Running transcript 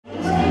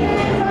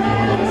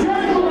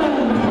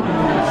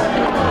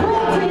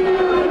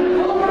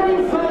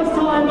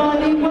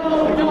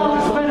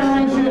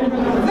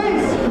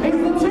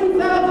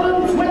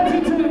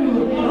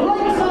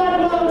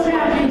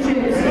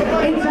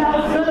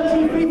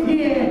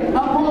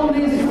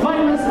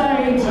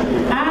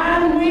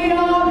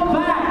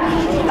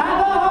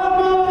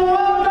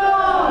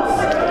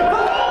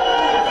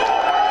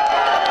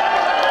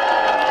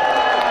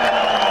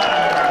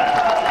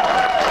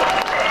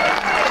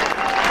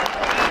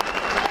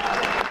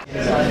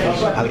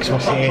Alex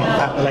Moss here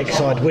at the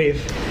Lakeside with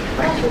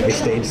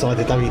Mr. Inside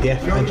the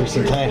WDF, Andrew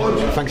Sinclair.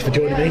 Thanks for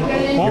joining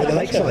me. You're at the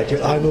Lakeside, you're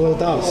at the home of World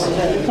Darts.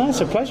 No,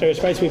 it's a pleasure. It's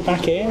great to be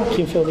back here. You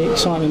can feel the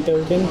excitement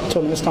building.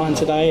 Tournament starting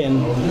today,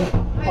 and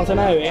I don't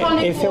know,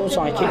 it feels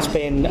like it's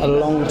been a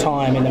long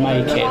time in the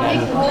making,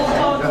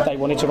 and they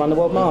wanted to run the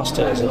World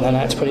Masters and then they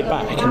had to put it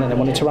back, and then they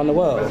wanted to run the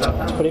World and they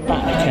had to put it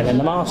back, and then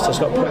the Masters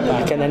got put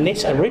back, and then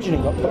this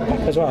originally got put back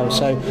as well.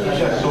 So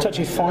to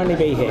actually finally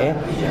be here,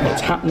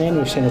 it's happening.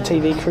 We've seen the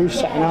TV crew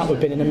setting up, we've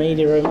been in the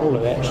media room, all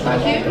of it.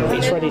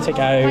 It's ready to go.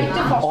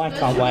 I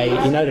can't wait.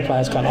 You know the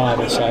players can't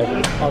either, so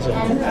awesome.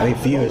 I mean,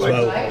 for you as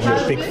well,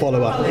 you're a big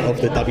follower of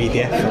the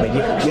WDF. I mean,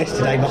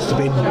 yesterday must have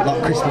been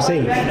like Christmas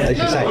Eve, as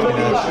you say.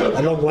 It's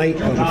been a long wait,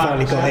 but we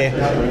finally got here.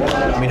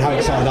 I mean, how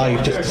excited are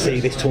you just to see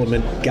this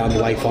tournament get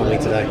underway finally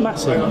today?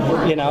 Massive.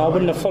 You know, I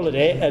wouldn't have followed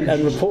it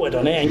and reported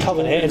on it and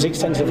covered it as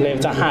extensively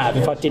as I have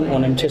if I didn't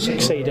want him to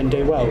succeed and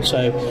do well.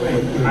 So,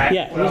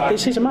 yeah,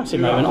 this is a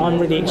massive moment. I'm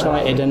really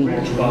excited, and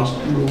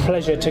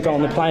pleasure to go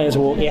on the Players'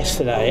 Walk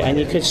yesterday, and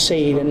you could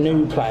see the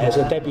new players,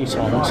 the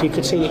debutants. You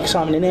could see the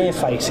excitement in their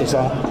faces.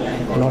 Like,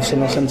 and I've seen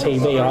this on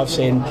TV. I've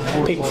seen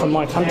people from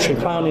my country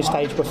play on this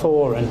stage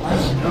before, and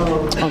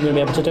I'm going to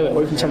be able to do it.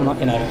 Or even someone like,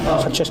 you know,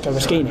 Francesco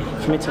Raschini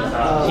from Italy.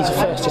 He's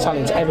the first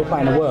Italian to ever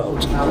play in the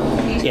world.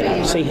 You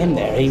know, see him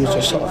there, he was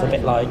just sort of a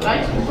bit like,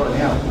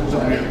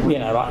 you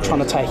know, like trying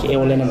to take it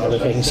all in and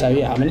everything. So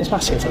yeah, I mean, it's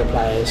massive for the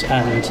players,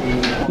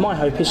 and my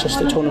hope is just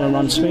the tournament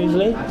runs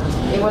smoothly,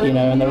 you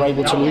know, and they're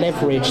able to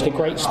leverage the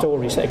great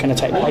stories that are going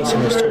to take place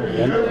in this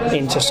tournament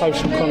into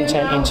social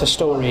content, into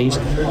stories,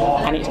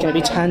 and it's going to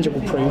be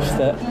tangible proof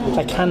that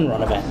they can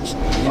run events,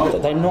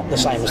 that they're not the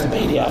same as the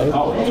BDO,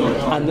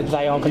 and that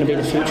they are going to be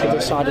the future of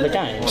this side of the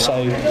game. So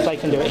if they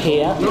can do it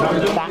here,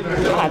 that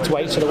adds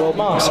weight to the World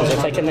Masters.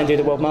 If they can then do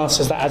the World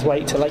Masters, that adds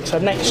weight to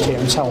Lakeside next year,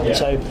 and so on.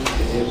 So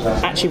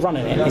actually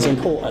running it is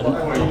important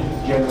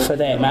for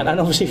them, and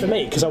obviously for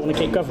me, because I want to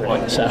keep covering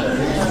it. So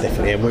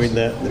definitely, and we're in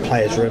the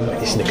players' room.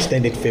 It's an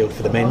extended field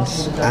for the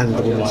men's and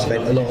the women's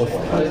event. A lot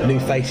of new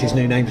faces,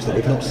 new names that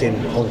we've not seen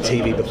on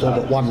TV before,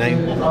 but one name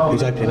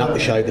who's opening up the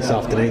show this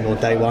afternoon on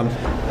day one,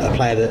 a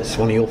player that's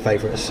one of your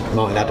favourites,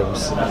 Martin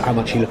Adams. How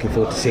much are you looking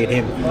forward to seeing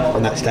him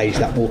on that stage,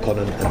 that walk-on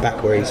and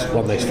back where he's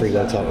won those 3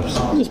 world titles?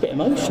 It's a bit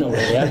emotional,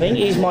 really. I think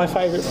he's my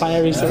favourite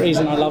player. He's the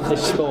reason I love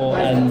this sport,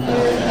 and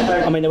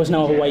I mean, there was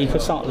no other way you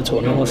could start the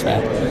tournament, was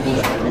there?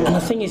 And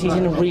the thing is, he's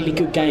in a really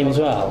good game as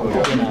well.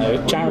 You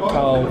know, Jared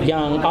Cole,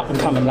 young,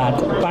 up-and-coming lad,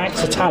 got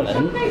bags of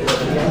talent.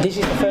 This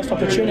is the first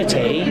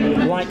opportunity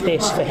like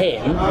this for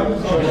him,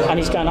 and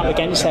he's going up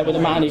against there with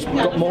a man who's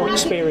got more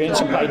experience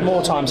and played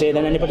more times here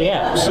than anybody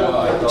else.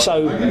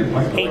 So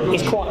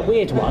it's quite a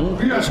weird one.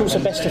 It's also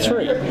best of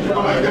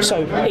 3,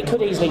 so it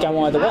could easily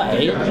go either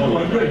way.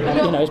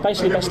 You know, it's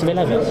basically best of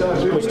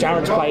 11, which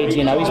Jared's played.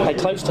 You know, he's played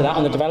close to that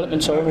on the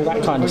development tour, all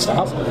that kind of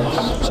stuff.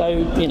 So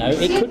you know,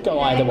 it could go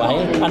either way,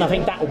 and I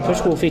think that will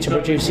push Wolfie to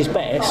produce his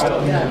best.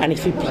 And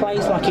if he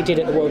plays like he did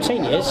at the World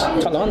Seniors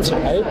a couple of months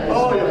ago,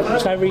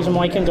 there's no reason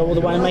why he can go all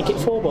the way and make it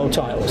 4 world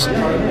titles,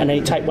 and then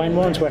he'd take Wayne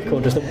Warren's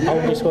record as the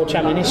oldest world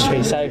champion in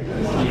history. So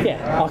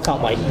yeah, I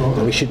can't wait.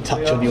 And we should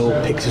touch on your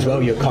picks as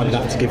well. You're kind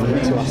enough to give them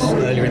to us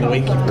earlier in the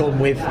week. You've gone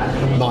with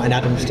Martin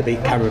Adams to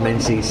beat Cameron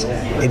Menzies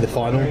in the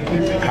final.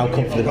 How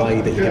confident are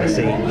you that you're going to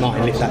see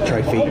Martin lift that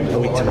trophy a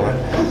week tomorrow?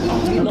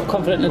 Not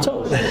confident at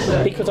all,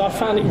 because I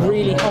found it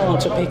really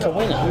hard to pick a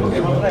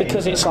winner,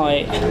 because it's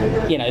like,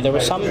 you know, there were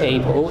some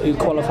people who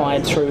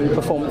qualified through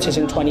performances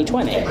in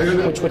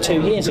 2020, which were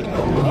 2 years ago.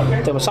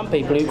 There were some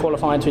people who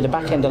qualified through the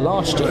back end of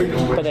last year,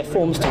 but their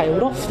forms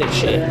tailed off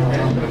this year.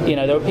 You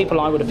know, there were people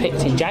I would have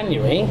picked in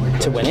January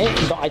to win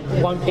it, but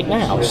I won't pick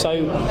now. So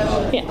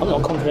yeah, I'm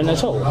not confident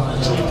at all.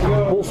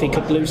 Wolfie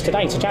could lose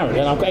today to Jared,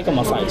 and I've got egg on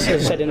my face,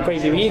 as I said in the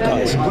preview with you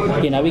guys.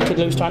 You know, he could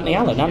lose to Anthony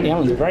Allen. Anthony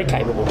Allen's a very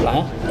capable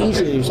player.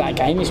 Easily lose that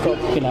game. He's got,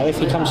 you know, if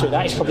he comes through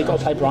that, he's probably got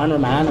to play Brian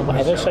Roman or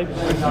whatever. So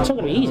it's not going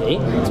to be easy.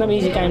 It's not going to be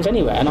easy games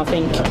anywhere. And I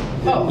think,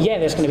 yeah,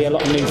 there's going to be a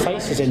lot of new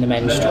faces in the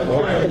men's draw,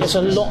 but there's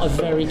a lot of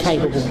very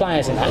capable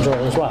players in that draw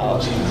as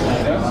well.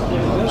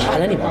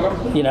 And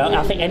anyone, you know,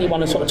 I think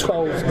anyone of sort of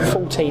 12,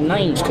 14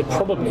 names could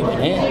probably win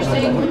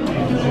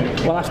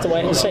it. We'll have to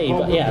wait and see.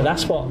 But yeah,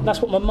 that's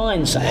what my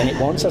mind's saying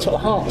it wants. That's what the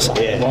heart's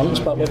saying it wants.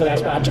 But whether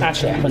that's what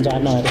actually happens, I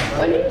have no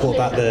idea. What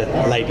about the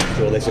ladies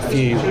draw? There's a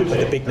few of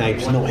the big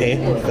names not here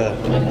for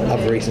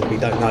other reasons we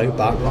don't know,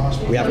 but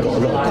we have got a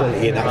lot of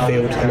quality in that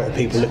field. A lot of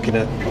people looking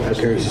at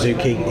Mikuru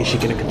Suzuki. Is she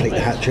going to complete the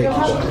hat-trick? You've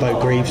got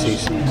Bo Greaves,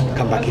 who's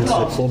come back into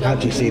the form. How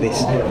do you see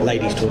this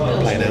ladies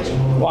tournament playing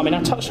out? Well, I mean,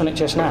 I touched on it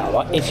just now.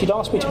 Like, if you'd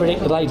asked me to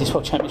predict the Ladies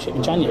World Championship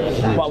in January,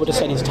 what I would have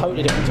said is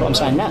totally different to what I'm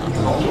saying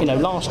now. You know,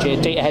 last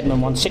year, Dita Hedman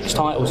won 6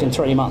 titles in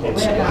 3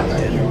 months,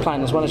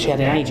 playing as well as she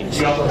had in ages.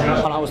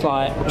 And I was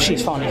like,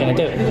 she's finally going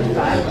to do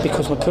it.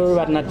 Because Mikuru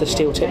hadn't had the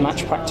steel tip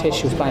match practice,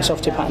 she was playing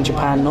soft tip out in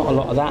Japan, not a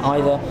lot of that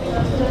either.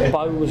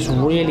 Bo was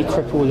really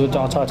crippled with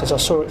dartitis. I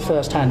saw it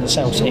firsthand at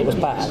Chelsea. It was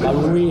bad, like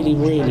really,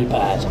 really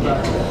bad.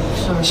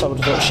 So I would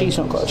have thought she's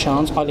not got a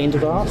chance. Eileen de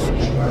Graaf,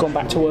 gone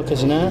back to work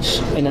as a nurse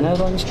in the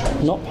Netherlands,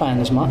 not playing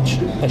as much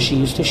as she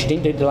used to. She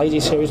didn't do the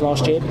ladies series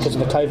last year because of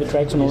the COVID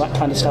dregs and all that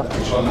kind of stuff.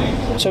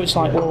 So it's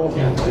like, well,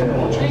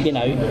 you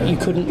know, you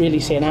couldn't really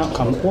see an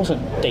outcome. It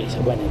wasn't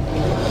Dita winning.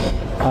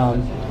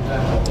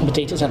 But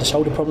Dita's had a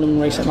shoulder problem in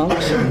recent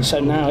months, so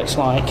now it's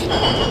like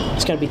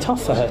it's going to be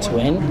tough for her to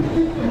win.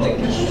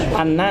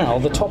 And now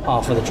the top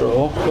half of the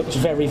draw looks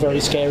very, very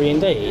scary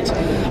indeed.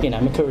 You know,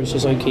 Mikuru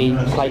Suzuki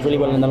played really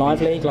well in the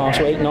live league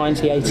last week,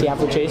 90, 80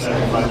 averages.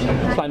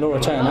 Playing Laura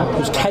Turner,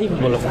 who's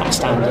capable of that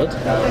standard.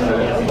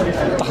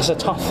 That's a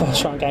tough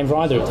first round game for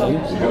either of them.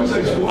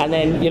 And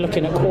then you're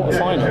looking at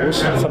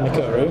quarterfinals for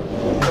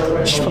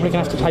Mikuru. She's probably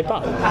going to have to play Bo.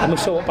 And we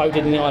saw what Bo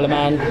did in the Isle of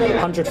Man,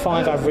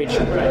 105 average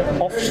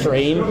off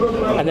stream,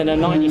 and then a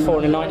 94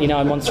 and a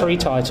 99, won 3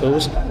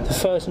 titles, the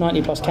first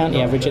 90 plus county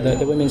average of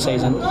the women's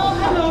season.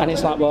 And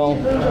it's like, well,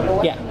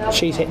 yeah,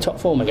 she's hit top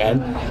form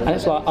again. And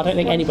it's like, I don't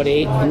think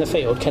anybody in the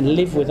field can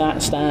live with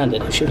that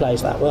standard if she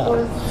plays that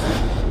well.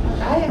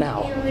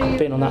 Now,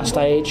 being on that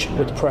stage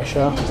with the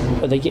pressure,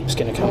 are the yips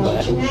going to come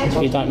back?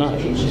 You don't know.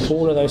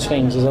 All of those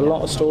things, there's a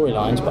lot of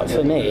storylines, but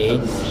for me,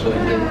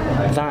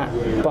 that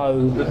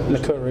Bo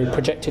Mikuru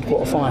projected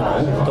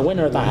quarter-final, the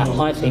winner of that,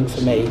 I think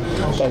for me,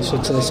 goes to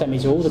the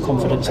semis with all the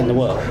confidence in the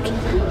world.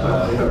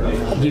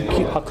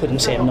 I couldn't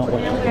see him not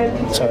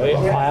winning. So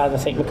I either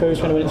think Mikuru's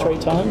going to win it 3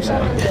 times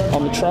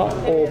on the trot,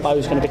 or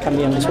Bo's going to become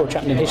the youngest world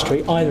champion in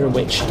history, either of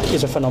which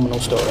is a phenomenal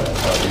story.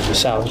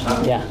 So,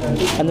 yeah.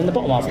 And then the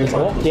bottom half of the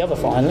draw, the other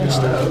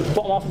finalist, the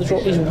bottom half of the draw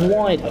is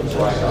wide open.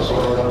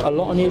 A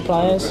lot of new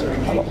players,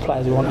 a lot of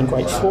players who aren't in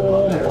great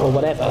form or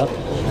whatever.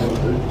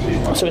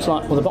 So it's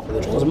like, well, the bottom of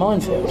the draw is a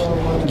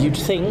minefield. You'd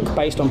think,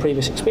 based on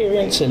previous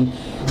experience and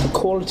the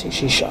quality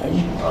she's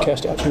shown,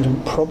 Kirsty Hutchinson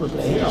would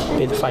probably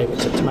be the favourite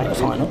to make the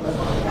final.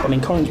 I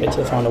mean, Corin's been to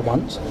the final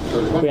once.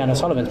 Rhiannon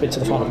Sullivan's been to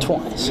the final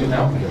twice.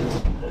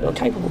 There are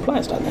capable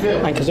players down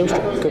there. And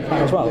Kazilstra, a good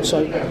player as well.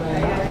 So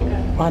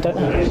I don't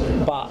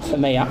know. But for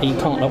me, you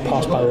can't look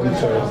past Bo and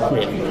Mikuru,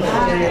 really.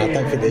 I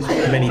don't think there's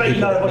many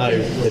people that know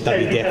the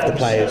WDF, the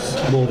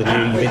players, more than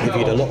you. You've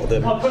interviewed a lot of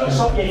them.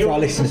 For our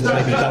listeners that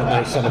maybe don't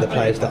know some of the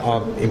players that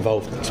aren't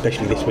involved,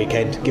 especially this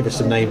weekend, give us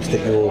some names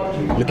that you're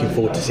looking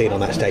forward to seeing on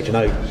that stage. I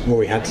know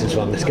Rory Hanson's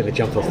one that's going to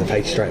jump off the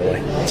page straight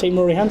away. Team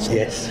Rory Hanson?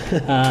 Yes.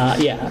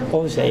 Yeah,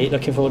 obviously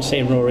looking forward to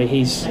seeing Rory.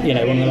 He's, you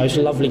know, one of the most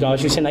lovely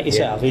guys. You've seen that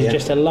yourself. He's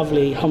just a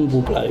lovely,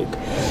 humble bloke,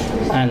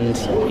 and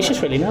he's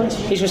just really nice.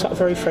 He's just like a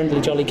very friendly,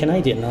 jolly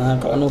Canadian, and I've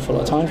got an awful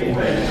lot of time for him.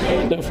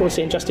 Looking forward to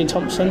seeing Justin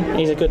Thompson.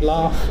 He's a good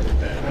laugh.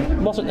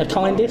 Wasn't the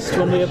kindest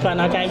when we were playing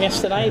our game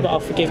yesterday, but I'll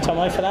forgive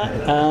Tomo for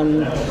that. I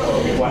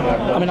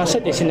mean, I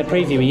said this in the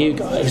preview with you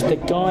guys. The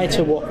guy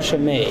to watch for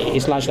me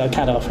is Laszlo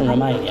Kadar from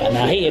Romania.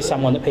 Now, he is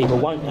someone that people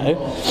won't know.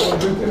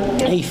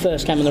 He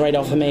first came on the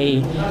radar for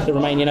me the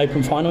Romanian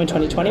Open final in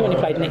 2020 when he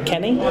played Nick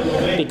Kenny,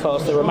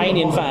 because the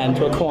Romanian fans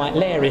were quite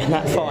leery in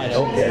that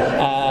final.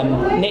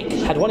 Nick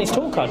had won his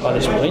tour card by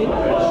this point,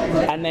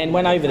 and then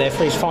went over there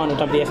for his final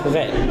WDF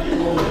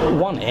event,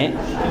 won it,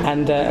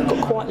 and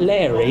got quite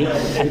leery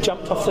and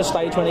jumped off the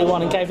stage when he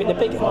won and gave it the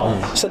big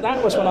one. So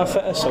that was when I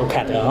first saw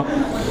Kadar.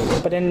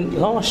 But then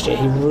last year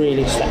he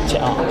really stepped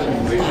it up,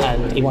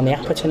 and he won the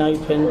Appleton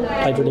Open,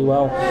 played really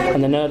well,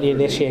 and then earlier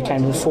this year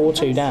came from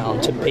 4-2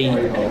 down to beat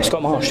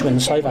Scott Marsh to win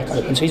the Slovak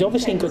Open. So he's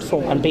obviously in good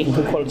form and beating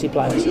good quality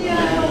players.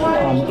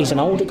 He's an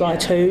older guy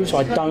too, so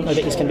I don't know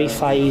that he's going to be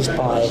phased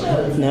by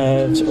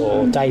nerves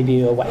or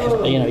debut or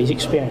whatever. You know, he's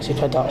experienced, he's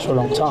played darts for a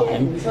long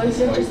time.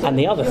 And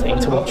the other thing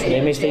to watch with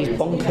him is these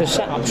bonkers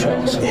setup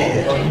shots.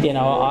 You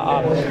know,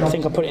 I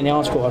think I put it in the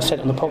article, I said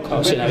it on the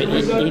podcast, you know,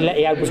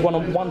 he had was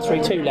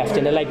 1-3-2 left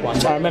in the leg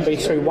once. I remember he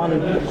threw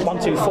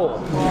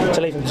 1-2-4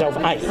 to leave himself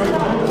 8.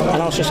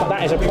 And I was just like,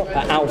 that is a proper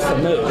alpha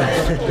move.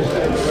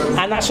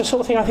 And that's the sort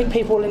of thing I think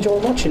people will enjoy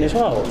watching as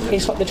well.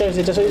 It's like the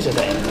Jose D'Souza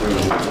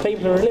thing.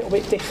 People are a little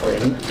bit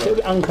different, a little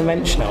bit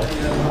unconventional,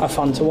 are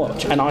fun to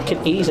watch. And I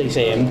could easily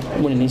see him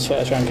winning his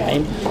first round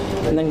game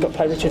and then got to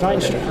play Richard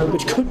Rainstra,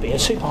 which could be a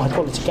super high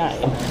quality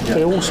game, but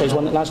it also is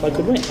one that Laszlo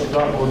could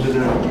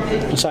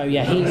win. So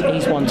yeah,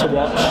 he's one to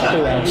watch.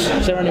 Who else?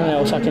 Is there anyone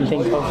else I can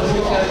think of?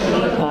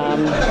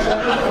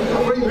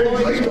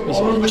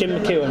 Jim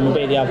McEwen will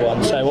be the other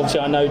one. So obviously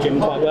I know Jim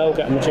quite well,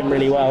 get on with Jim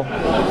really well.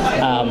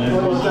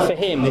 For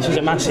him, this is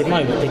a massive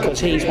moment because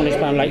he's wanted to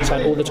play on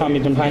Lakeside all the time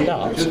he's been playing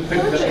darts.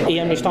 He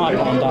only started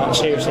playing darts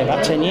seriously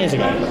about 10 years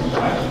ago.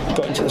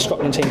 Got into the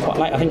Scotland team quite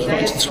late. I think he got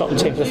into the Scotland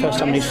team for the first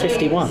time when he was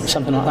 51,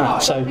 something like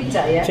that. So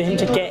for him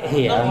to get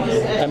here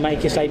and make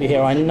his debut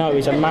here, I know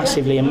is a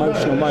massively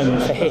emotional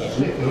moment for him.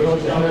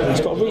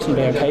 He's got a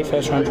reasonably okay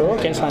first round draw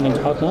against Landon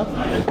Gardner.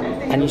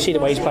 and you see the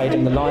way he's played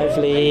in the Live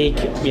League.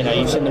 You know,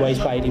 you've seen the way he's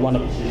played. He won a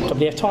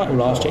WDF title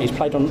last year. He's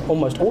played on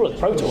almost all of the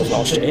Pro Tours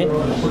last year.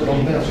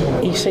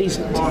 He sees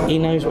it. He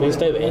knows what he's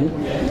doing,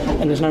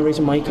 and there's no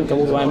reason why he couldn't go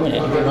all the way and win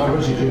it.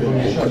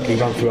 We'll quickly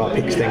run through our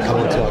picks, then come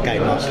on to our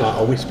game last night.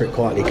 I'll whisper it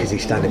quietly because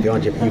he's standing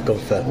behind you, but you've gone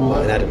for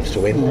Martin Adams to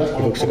win.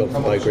 You've also gone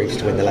for Bo Greaves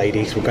to win the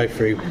ladies. We'll go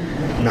through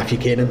Matthew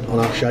Kiernan on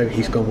our show.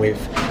 He's gone with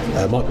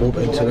Mike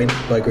Warburton to win,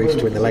 Bo Greaves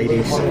to win the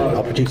ladies.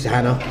 Our producer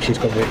Hannah, she's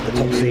gone with the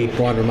top seed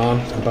Brian Roman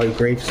and Bo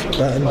Greaves.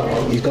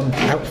 Burton, he's gone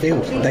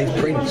outfield, Dave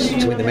Prince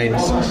to win the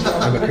men's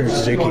and Makuru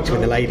Suzuki to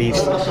win the ladies.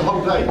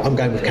 I'm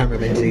going with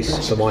Cameron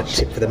Menzies for my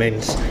tip for the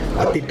men's.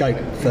 I did go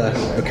for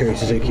Makuru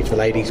Suzuki for the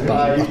ladies, but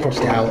I've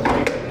crossed it out.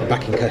 I'm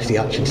backing Kirsty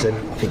Hutchinson.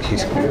 I think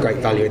she's great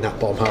value in that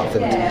bottom half,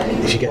 and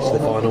if she gets to the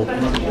final,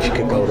 she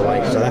could go all the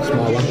way. So that's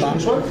my one.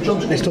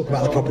 But let's talk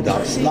about the proper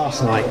darts.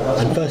 Last night,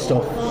 and first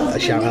off, a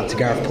shout out to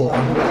Gareth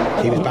Porter.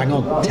 He was bang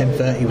on.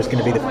 10:30 was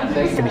going to be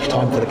the finish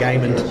time for the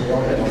game, and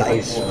that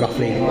is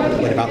roughly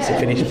when about to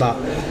finish. But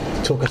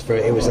talk us through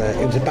it. It was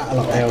a battle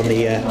up there on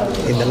the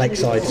in the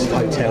Lakeside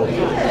hotel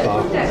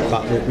bar,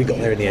 but we got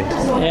there in the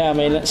end. Yeah, I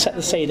mean, let's set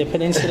the scene. The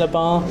Peninsula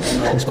Bar.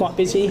 It's quite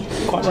busy,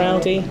 quite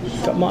rowdy.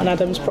 Got Martin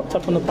Adams propped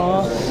up on the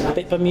bar, a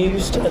bit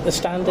bemused at the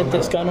standard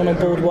that's going on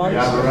board one. We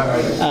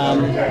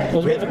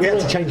had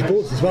to change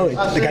boards as well.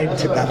 The game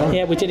took that long.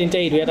 Yeah, we did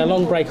indeed. We had a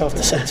long break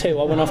after set 2.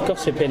 I went off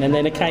gossiping, and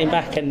then it came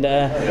back, and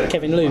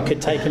Kevin Luke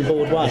had taken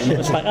board 1. It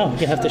was like, oh,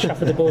 you have to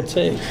shuffle to board 2.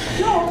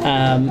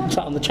 It's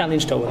like on the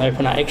challenge tour when they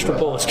open out extra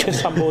boards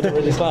because some boards are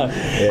really slow.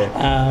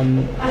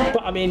 Yeah.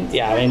 But I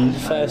mean,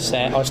 first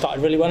set I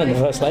started really well in the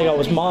first leg. I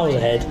was miles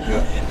ahead,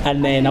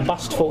 and then I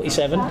bust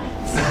 47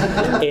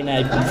 in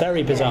a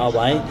very bizarre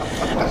way,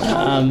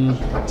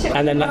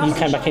 and then you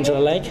came back into the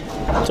leg,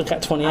 took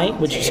out 28,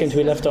 which you seem to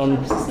be left on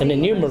an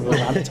innumerable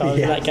amount of times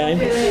in that game.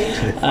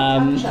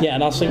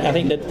 And I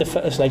think that the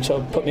first leg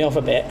sort of put me off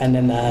a bit, and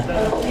then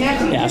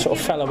I sort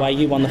of fell away.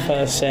 You won the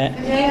first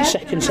set.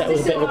 Second set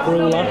was a bit of a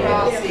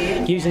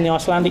grueler, using the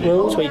Icelandic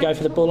rules where you go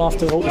for the bull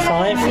after 45.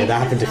 Yeah,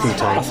 that happened a few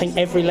times. I think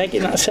every leg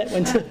in that set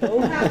went to the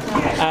bull,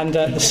 and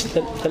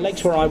the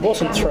legs where I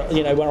wasn't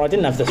where I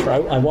didn't have the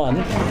throat, I won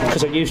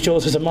because I used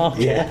yours as a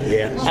marker.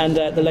 And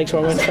the legs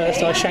where I went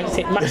first, I shanked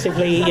it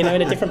massively, in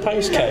a different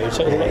postcode,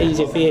 so it was a lot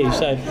easier for you.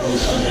 So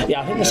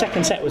I think the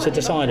second set was a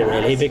decider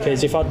really,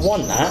 because if I'd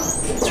won that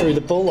through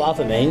the bull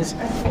other means,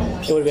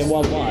 it would have been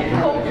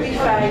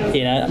 1-1.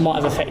 That might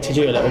have affected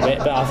you a little bit,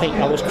 but I think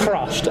I was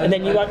crushed. And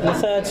then you opened the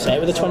third set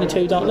with a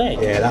 22-dot leg.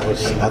 Yeah, that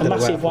was a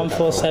massive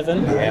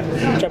 147.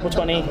 Treble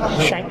 20,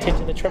 shanked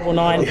into the treble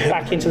 9,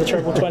 back into the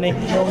treble 20.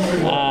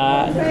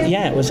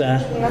 It was.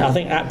 I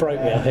think that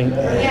broke me. I think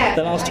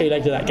the last 2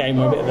 legs of that game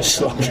were a bit of a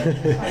slog.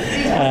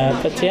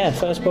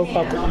 First World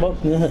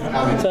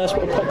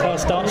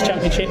Podcast Darts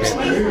Championships,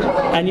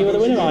 and you were the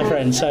winner, my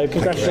friend. So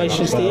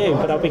congratulations to you.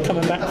 But I'll be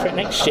coming back for it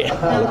next year.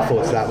 I look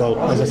forward to that. Well,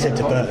 as I said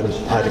to Burton,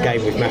 I had a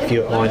game with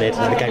Matthew at Minehead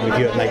and a game with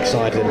you at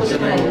Lakeside, and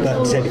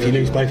Burton said if you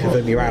lose both of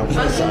them, you're out.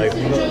 So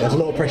there's a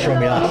lot of pressure on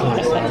me last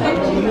night. So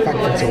I'm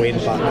thankful to win,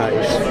 but it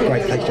was a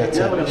great pleasure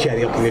to share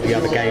the hockey with the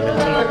other game.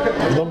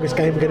 And the longest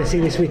game we're going to see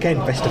this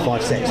weekend, best of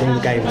 5 sets. All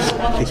the games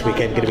this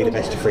weekend are going to be the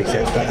best of 3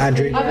 sets. But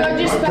Andrew,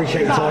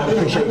 appreciate your time,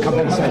 appreciate your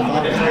company so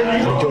far,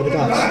 and enjoy the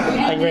darts.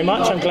 Thank you very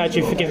much. I'm glad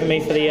you've forgiven me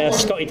for the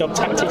Scotty dog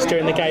tactics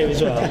during the game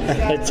as well.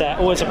 It's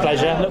always a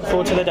pleasure. Look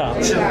forward to the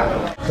darts.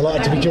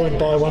 Delighted to be joined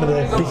by one of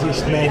the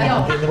busiest men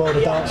in the world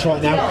of darts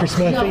right now, Chris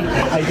Murphy.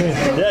 How you doing?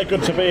 Yeah,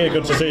 good to be here.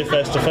 Good to see you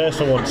face to face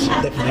for once.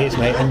 Definitely is,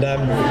 mate. And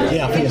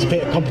I think there's a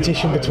bit of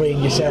competition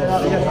between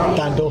yourself,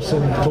 Dan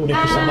Dawson, Paul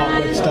Nicholson,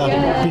 Mark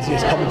Webster,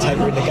 busiest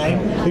commentator in the game.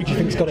 Who do you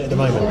think's got it at the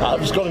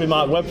moment? It's got to be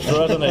Mark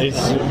Webster, hasn't it?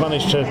 He's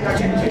managed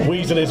to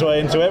weasel his way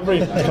into every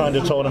kind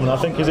of tournament. I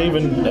think he's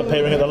even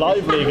appearing at the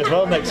Live League as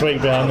well next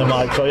week behind the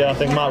mic. So I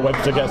think Mark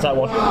Webster gets that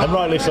one, and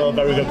rightly so. A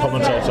very good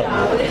commentator.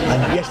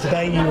 And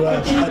yesterday you were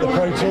at the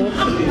Pro Tour.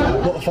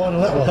 What a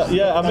final that was!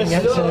 I missed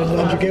Hansen and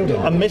Andrew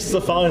Gilden. I missed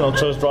the final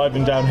because I was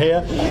driving down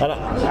here, and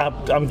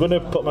I'm going to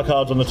put my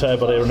cards on the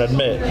table here and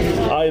admit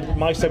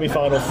my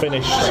semi-final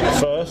finished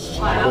first,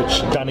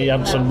 which Danny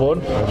Jansen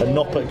won, and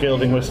Noppert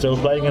Gilding was still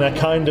playing, and I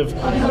kind of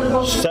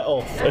set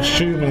off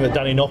assuming that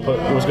Danny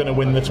Noppert was going to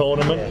win the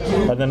tournament,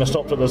 and then I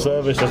stopped at the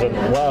services and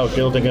wow,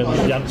 Gilding and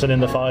Jansen in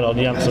the final, and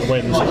Jansen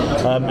wins.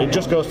 It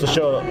just goes to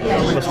show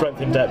the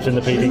strength in depth in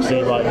the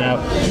PDC right now.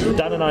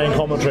 Dan and I in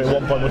commentary at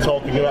one point were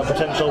talking about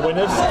potential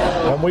winners,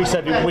 and we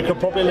said we could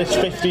probably list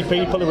 50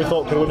 people who we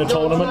thought could win a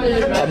tournament.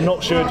 I'm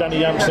not sure Danny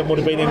Jansen would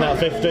have been in that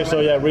 50,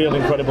 so real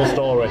incredible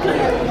story.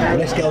 Well,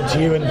 let's get on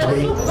to you, and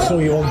we saw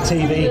you on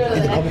TV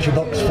in the commentary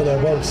box for the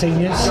World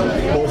Seniors.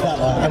 What was that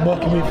like? And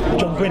working with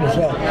John Gwynn as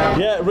well.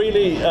 Yeah,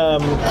 really,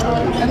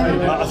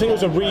 I think it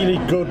was a really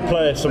good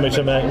place for me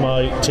to make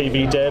my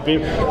TV debut.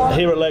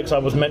 Here at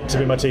Lakeside was meant to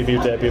be my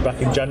TV debut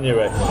back in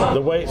January.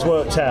 The way it's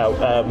worked out,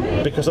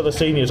 because of the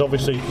seniors,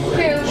 obviously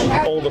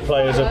all the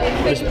players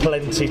there's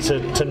plenty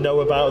to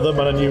know about them.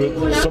 them, and I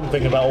knew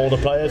something about all the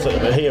players.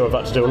 Here I've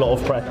had to do a lot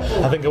of prep.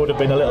 I think I would have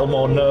been a little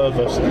more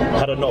nervous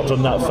had I not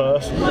done that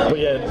first. But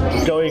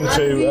yeah, going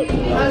to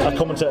a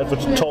commentator for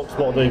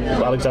TalkSport, the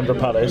Alexandra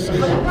Palace,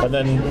 and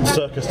then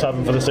Circus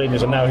Tavern for the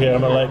seniors, and now here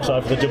I'm at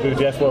Lakeside for the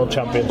WDF World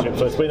Championship.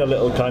 So it's been a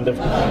little kind of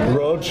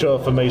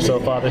roadshow for me so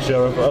far this year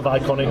of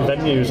iconic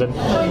venues,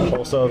 and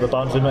also the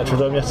Barnsley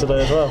Metrodome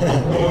yesterday as well.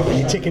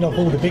 You're ticking off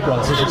all the big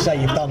ones, as you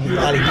say. You've done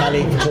Ali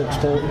Pally for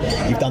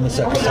TalkSport, you've done the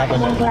Circus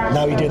Tavern,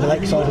 now you're doing the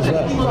Lakeside as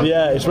well.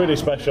 Yeah, it's really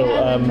special.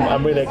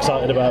 I'm really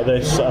excited about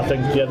this. I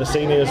think the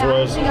seniors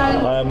was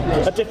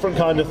a different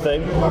kind of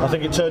thing. I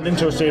think it turned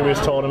into a serious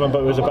tournament, but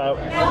it was about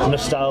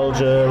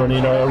nostalgia and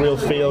a real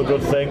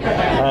feel-good thing.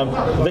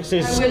 This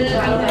is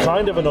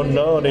kind of an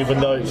unknown, even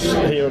though it's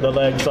here at the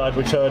Lakeside,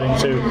 returning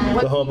to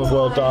the home of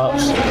World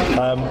Darts.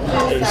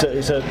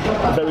 It's a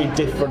very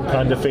different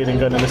kind of feeling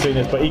going in the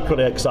seniors, but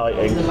equally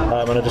exciting,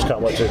 and I just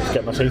can't wait to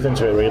get my teeth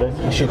into it, really.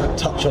 You should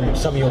touch on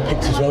some of your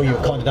picks as well. You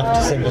were kind enough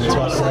to send them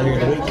to us earlier in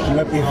the week. You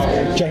went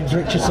with James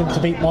Richardson to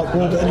beat Mike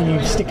Warburton,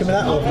 and you sticking with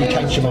that, or have you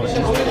changed your mind?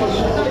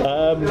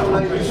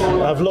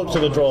 I've looked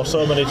at the draw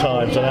so many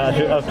times, and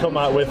I've come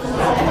out with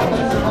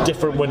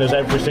different winners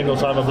every single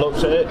time I've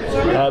looked at it.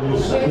 I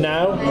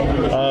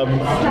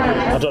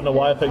don't know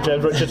why I picked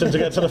James Richardson to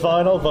get to the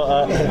final,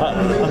 but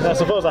I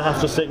suppose I have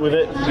to stick with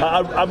it.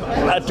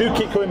 I do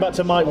keep coming back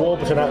to Mike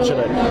Warburton,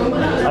 actually.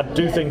 I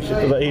do think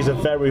that he's a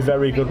very,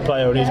 very good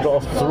player, and he's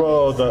got a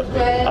throw that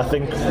I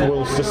think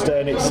will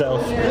sustain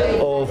itself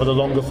over the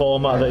longer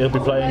format that he'll be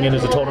playing in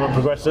as the tournament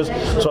progresses.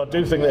 So I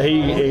do think that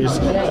he is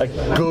a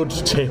good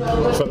tip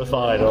for the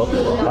final.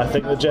 I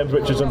think that James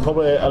Richardson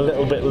probably a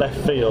little bit left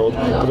field,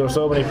 but there are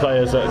so many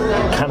players that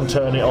can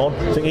turn it on.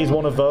 I think he's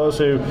one of those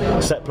who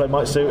set play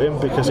might suit him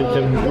because he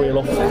can reel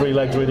off three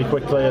legs really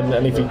quickly,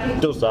 and if he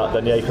does that,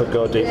 then yeah, he could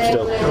go deep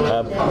still.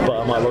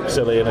 But I might look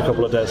silly in a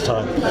couple of days'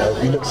 time.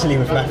 You look silly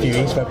with Matthew.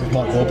 He's went with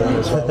Mike Warburton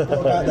as well. What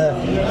about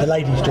the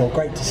ladies' draw?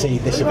 Great to see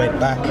this event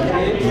back.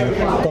 You've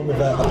gone with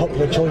a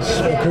popular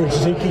choice, Kuru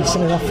Suzuki,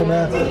 similar enough from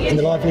her in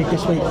the live league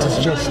this week to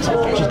suggest she's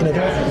going to do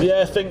it.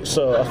 Yeah, I think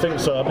so.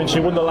 I mean, she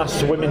won the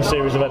last women's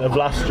series event of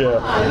last year,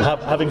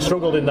 having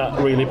struggled in that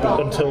really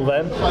until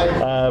then,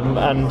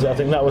 and I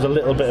think that was a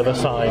little bit of a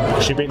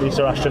sign. She beat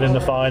Lisa Ashton in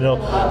the final.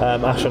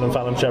 Ashton and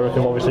Fallon Sherrick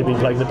have obviously been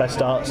playing the best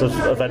darts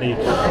of any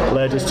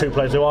ladies, two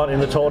players who aren't in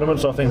the tournament,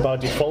 so I think by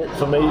default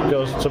for me it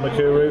goes to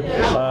Makuru.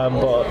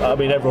 But I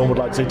mean, everyone would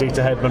like to see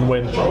Dita Hedman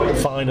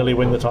finally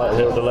win the title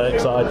here at the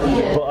Lakeside.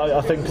 But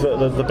I think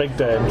that the big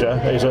danger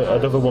is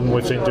another woman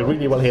we've seen do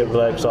really well here at the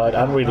Lakeside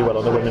and really well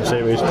on the women's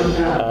series,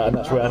 and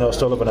that's Rhiannon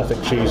Sullivan. I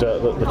think she's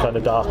the kind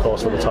of dark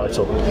horse for the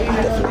title.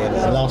 Definitely.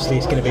 And lastly,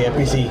 it's going to be a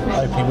busy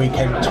opening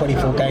weekend,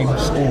 24 games,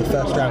 all the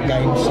first round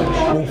games.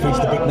 Wolfie's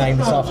the big name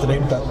this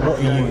afternoon, but what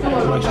are you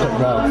most got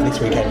your eye on for this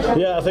weekend?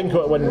 Yeah, I think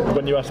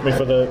when you asked me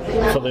for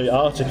the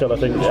article, I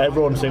think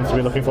everyone seems to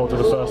be looking forward to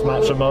the first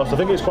match the most. I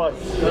think it's quite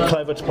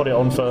clever to put it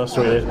on first,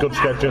 really. Good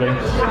scheduling,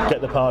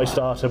 get the party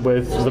started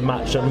with the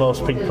match that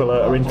most people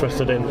are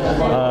interested in,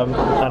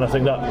 and I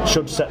think that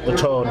should set the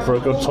tone for a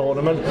good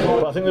tournament.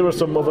 But I think there are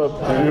some other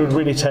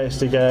really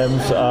tasty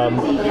games.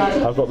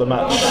 I've got the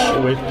match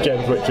with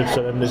James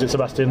Richardson and is it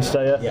Sebastian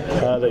Steyer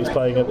that he's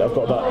playing. I've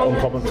got that on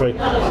commentary.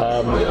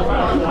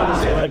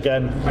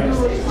 Again,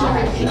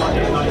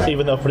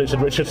 even though I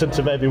predicted Richardson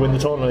to maybe win the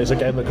tournament, it's a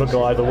game that could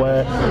go either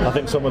way. I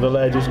think some of the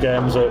ladies'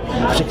 games,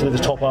 particularly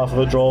the top half of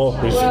the draw,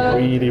 is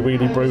really,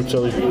 really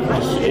brutal. If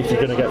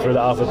you're going to get through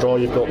that half of the draw,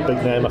 you've got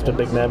big name after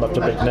big name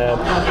after big name.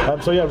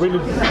 So yeah, really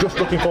just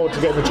looking forward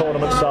to getting the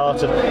tournament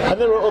started. And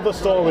there are other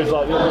stories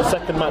like the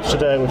second match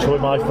today, which will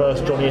be my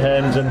first, Johnny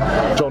Haynes and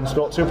John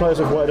Scott, two players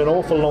who've waited an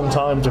awful long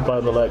time to play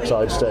on the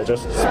Lakeside stage.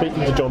 Just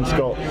speaking to John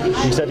Scott,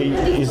 he said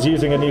he's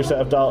using a new set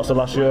of darts the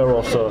last year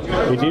or so.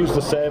 He'd used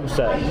the same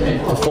set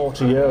for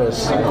 40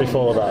 years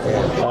before that,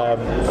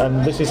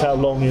 and this is how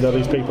long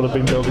these people have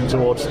been building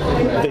towards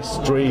this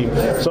dream.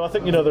 So I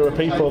think there are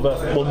people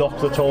that will knock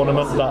the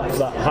tournament,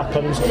 that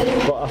happens,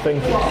 but I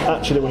think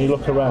actually when you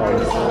look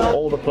around,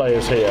 all the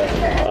players here,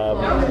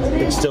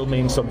 it still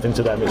means something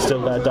to them. It's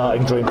still their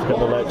darting dream to get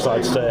the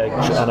Lakeside stage,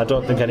 and I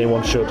don't think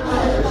anyone should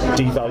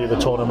devalue the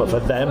tournament for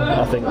them.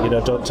 I think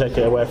don't take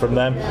it away from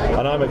them,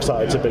 and I'm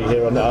excited to be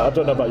here. And I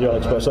don't know about you,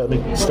 Alex, but I'm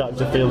certainly starting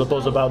to feel the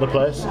buzz about the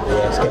place.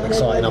 Yeah, it's getting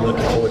exciting. I'm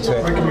looking forward to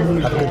it.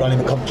 Have a good run in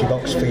the commentary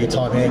box for your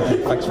time here.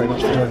 Thanks very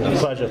much for joining us.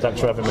 Pleasure.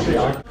 Thanks for having me.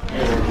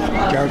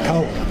 Jared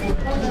Cole,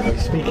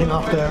 speaking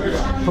after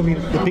probably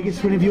the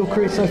biggest win of your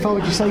career so far,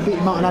 would you say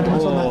beating Martin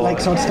Adams on that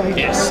Lakeside stage?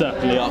 Yeah,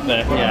 certainly up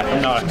there.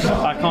 Yeah, no,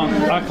 I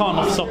can't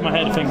off the top of my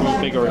head think of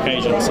a bigger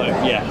occasion. So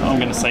yeah, I'm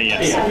going to say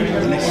yes.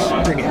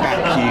 Let's bring it back.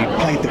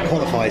 You played the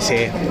qualifiers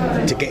here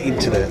to get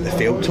into the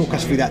field. Talk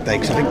us through that day,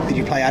 because I think did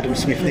you play Adam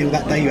Smith-Neil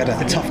that day? You had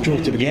a tough draw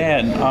to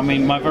begin. Yeah, I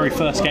mean my very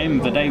first game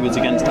of the day was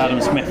against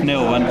Adam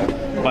Smith-Neil,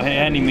 and by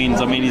any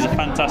means, I mean he's a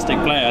fantastic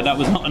player. That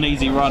was not an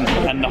easy run,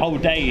 and the whole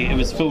day it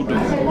was filled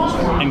with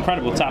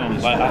incredible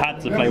talent. Like, I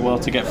had to play well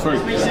to get through.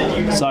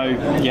 So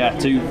yeah,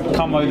 to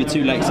come over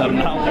to Lakeside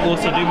and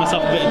also do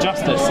myself a bit of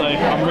justice. So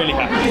I'm I'm really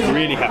happy,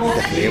 really happy.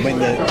 Definitely. And when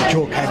the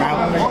draw came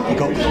out, you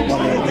got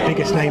one of the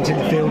biggest names in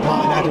the field,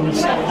 Martin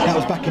Adams. That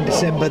was back in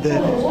December. The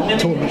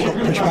tournament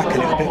got pushed back a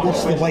little bit.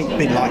 What's the wait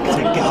been like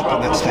to get up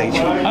on that stage?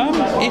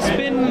 It's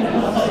been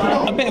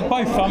a bit of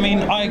both. I mean,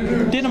 I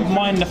didn't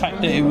mind the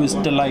fact that it was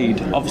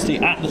delayed. Obviously,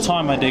 at the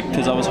time I did,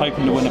 because I was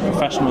hoping to win a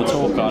professional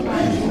tour card.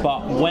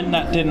 But when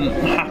that didn't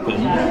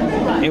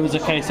happen, it was a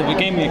case of it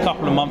gave me a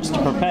couple of months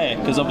to prepare,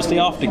 because obviously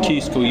after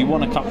Q School you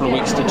want a couple of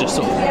weeks to just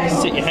sort of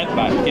sit your head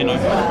back, you know,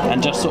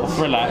 and just sort of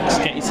relax,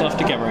 get yourself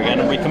together again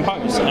and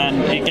recompose,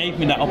 and it gave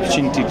me that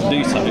opportunity to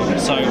do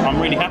so I'm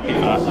really happy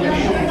with that.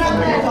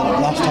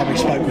 Last time we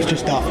spoke was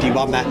just after you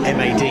won that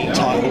MAD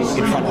title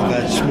in front of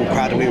a small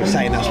crowd, and we were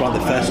saying that's one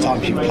of the first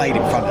times you've played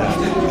in front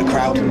of a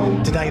crowd.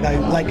 Today though,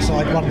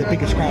 Lakeside, one of the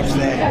biggest crowds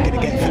they're going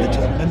to get for the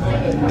tournament.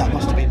 That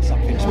must have been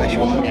something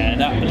special. Yeah,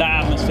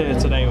 that atmosphere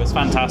today was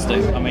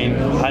fantastic. I mean,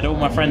 I had all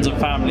my friends and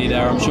family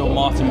there. I'm sure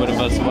Martin would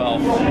have as well,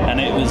 and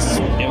it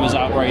was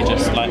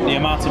outrageous. Like the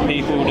amount of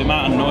people, the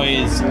amount of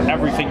noise,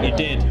 everything you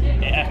did,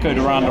 it echoed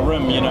around the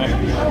room. You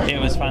know, it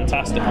was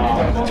fantastic. To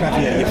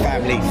have your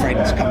family,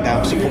 friends come down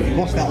and support you,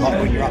 what's that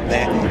like when you're up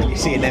there and you're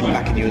seeing them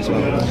backing you as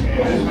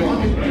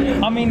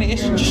well? I mean, it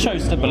just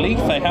shows the belief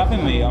they have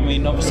in me. I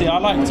mean, obviously I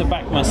like to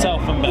back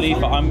myself and believe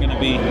that I'm going to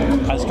be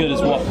as good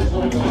as what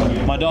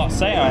my darts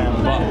say I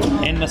am,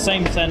 but in the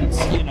same sense,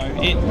 you know,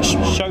 it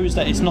shows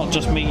that it's not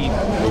just me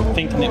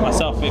thinking it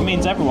myself, it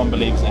means everyone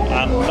believes it,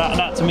 and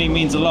that to me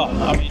means a lot.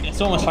 I mean,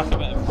 it's almost like a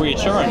bit of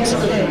reassurance,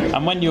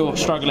 and when you're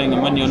struggling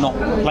and when you're not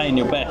playing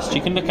your best,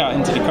 you can look out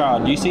into the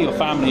crowd, you see your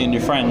family and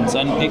your friends,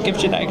 and it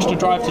gives you that extra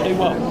drive to do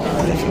well.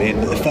 Definitely,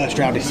 and the first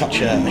round is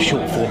such a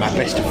short format,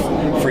 best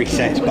of 3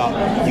 sets,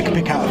 but you can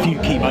pick out a few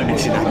key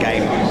moments in that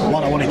game.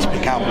 One I wanted to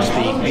pick out was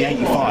the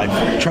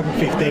 85, treble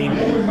 15,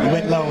 you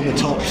went low on the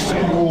tops,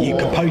 you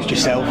composed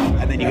yourself,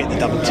 and then you hit the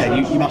double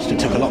 10. You must have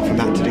took a lot from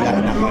that to do that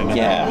in that moment.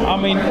 Yeah, I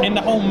mean, in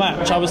the whole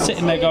match, I was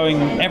sitting there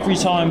going, every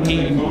time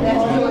he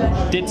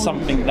did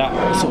something that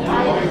sort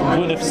of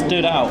would have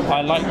stood out,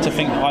 I like to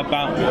think I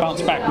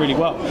bounced back really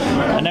well.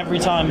 And every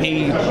time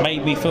he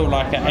made me feel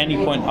like at any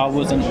point I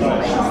wasn't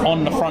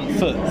on the front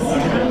foot,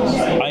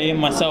 I in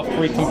myself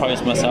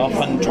recomposed myself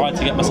and tried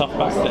to get myself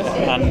back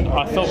there. And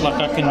I felt like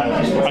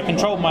I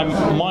controlled my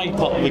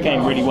part of the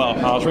game really well.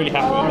 I was really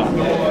happy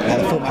with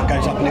that. The format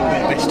goes up a little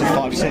bit, best of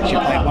 5 sets,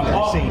 you're playing one of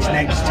the seeds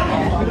next.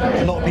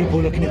 A lot of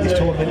people looking at this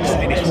tournament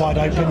saying it's wide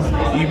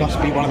open. You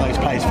must be one of those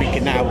players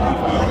thinking now,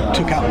 you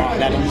took out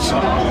Martin Adams,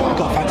 you've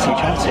got to fancy your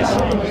chances.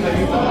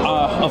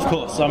 Of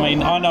course, I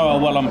mean, I know how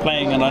well I'm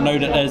playing, and I know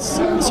that there's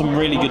some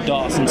really good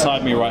darts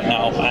inside me right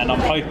now, and I'm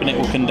hoping it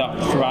will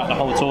conduct throughout the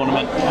whole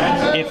tournament.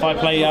 If I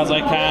play as I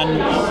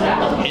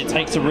can, it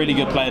takes a really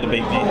good player to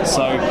beat me,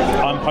 so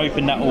I'm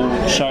hoping that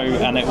will show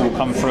and it will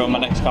come through on my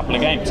next couple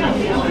of games.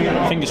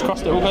 Fingers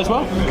crossed it all goes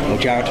well. Well,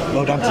 Jared,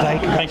 well done today.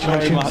 Thank you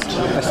very much.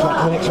 Best of luck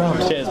for the next round.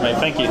 Cheers, mate.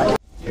 Thank you.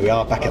 Here we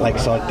are back at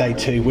Lakeside, day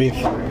 2 with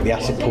the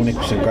asset Paul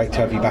Nicholson. Great to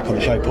have you back on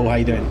the show, Paul. How are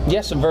you doing?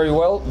 Yes, I'm very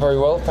well, very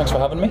well. Thanks for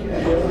having me.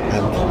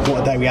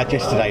 What a day we had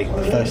yesterday,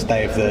 the first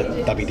day of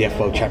the WDF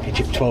World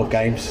Championship, 12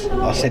 games.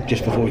 I said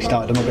just before we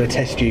started, I'm not going to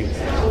test you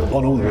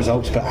on all the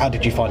results, but how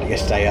did you find it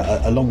yesterday?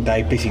 A long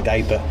day, busy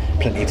day, but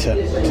plenty to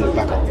look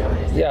back on.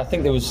 Yeah, I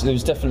think there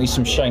was definitely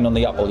some shine on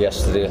the apple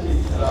yesterday.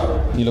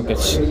 You look at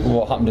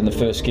what happened in the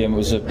first game, it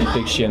was a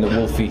big shame that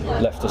Wolfie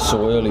left us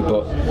so early,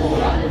 but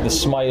the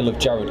smile of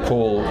Jared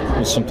Cole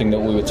was something that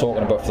we were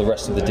talking about for the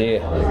rest of the day.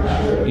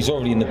 He's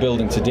already in the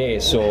building today,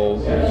 so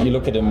you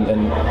look at him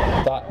and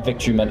that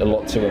victory meant a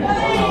lot to him.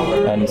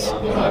 And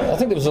I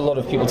think there was a lot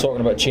of people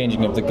talking about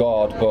changing of the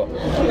guard, but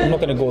I'm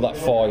not going to go that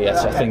far yet.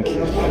 I think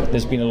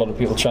there's been a lot of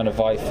people trying to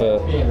vie for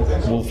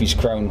Wolfie's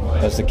crown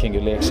as the King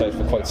of Lakeside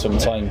for quite some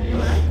time,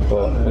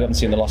 but we haven't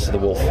seen the last of the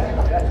Wolf.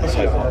 Let's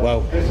hope not.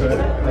 Well,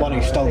 the one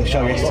who stole the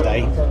show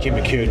yesterday, Jim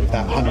McEwen, with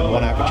that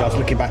 101 average. I was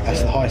looking back,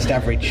 that's the highest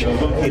average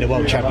in a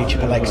World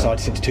Championship at Lakeside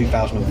since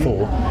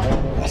 2004.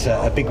 That's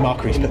a big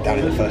marker he's put down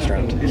in the first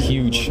round.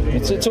 Huge.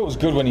 It's always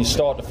good when you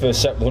start the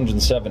first set with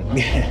 107.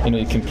 Yeah. You know,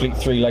 you complete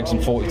 3 legs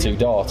and 42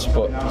 darts,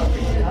 but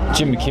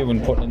Jim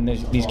McEwen putting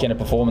in these kind of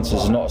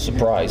performances is not a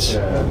surprise.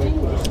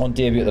 On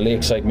debut at the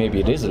Lakeside, maybe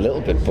it is a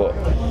little bit, but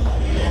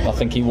I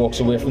think he walks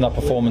away from that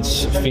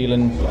performance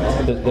feeling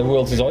that the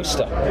world's his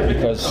oyster,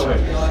 because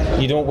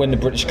you don't win the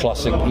British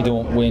Classic, you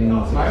don't win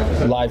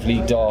live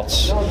league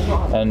darts,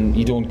 and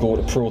you don't go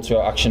to Pro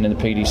Tour action in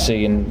the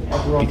PDC and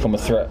become a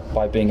threat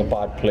by being a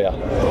bad player.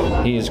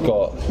 He has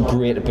got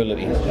great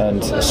ability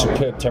and a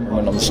superb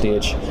temperament on the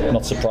stage.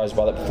 Not surprised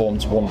by that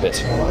performance one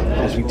bit.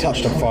 As we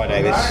touched on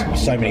Friday, there's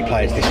so many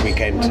players this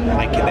weekend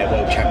making their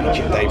World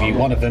Championship debut.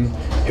 One of them,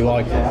 who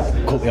I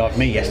caught the eye of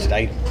me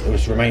yesterday,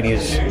 was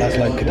Romania's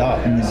Laszlo Kadar.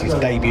 It's his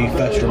debut,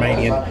 first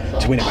Romanian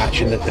to win a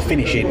match, and the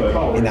finishing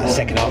in that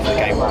second half of the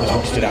game was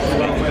what stood out for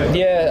me.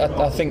 Yeah,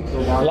 I think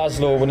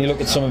Laszlo, when you look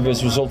at some of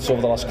his results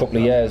over the last couple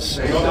of years,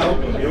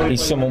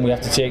 he's someone we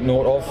have to take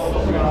note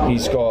of.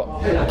 He's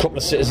got a couple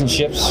of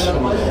citizenships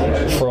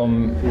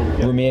from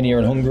Romania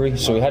and Hungary,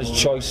 so he had his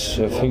choice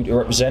of who to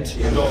represent.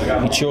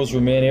 He chose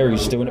Romania,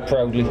 he's doing it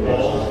proudly.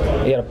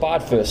 He had a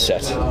bad first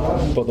set,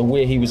 but the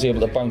way he was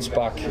able to bounce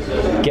back,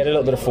 get a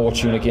little bit of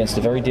fortune against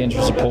a very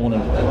dangerous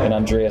opponent in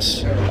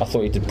Andreas, I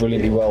thought he did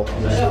brilliantly well.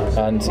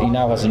 And he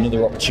now has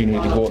another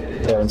opportunity to go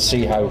there and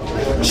see how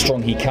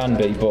strong he can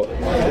be. But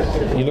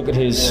you look at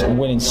his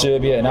win in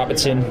Serbia in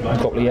Apatin a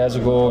couple of years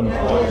ago, and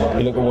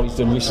you look at what he's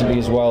done recently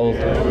as well,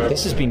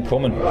 this has been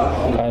coming,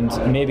 and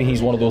maybe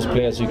he's one of those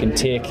players who can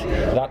take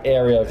that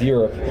area of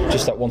Europe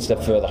just that one step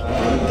further.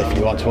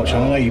 Definitely one to watch.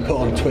 I know you put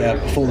on Twitter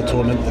before the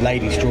tournament, the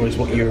ladies draw is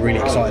what you were really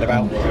excited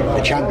about.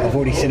 The champ, I've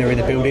already seen her in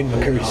the building,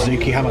 Mikuru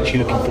Suzuki. How much are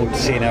you looking forward to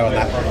seeing her on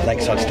that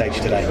Lakeside stage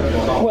today?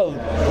 Well,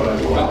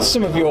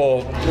 some of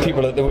your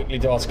people at the Weekly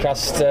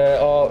Dartscast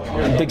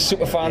are big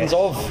super fans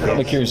of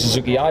Mikuru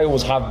Suzuki. I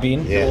always have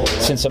been,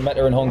 since I met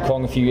her in Hong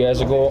Kong a few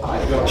years ago.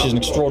 She's an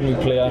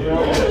extraordinary player,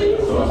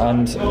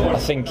 and I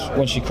think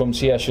when she comes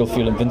here she'll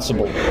feel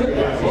invincible.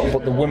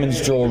 But the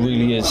women's draw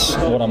really is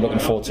what I'm looking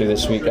forward to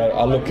this week.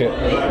 I look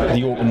at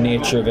the open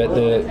nature of it,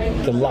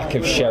 the lack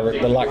of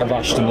Sherrick, the lack of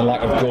Ashton, the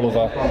lack of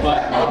Gulliver,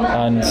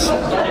 and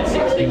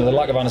the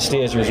lack of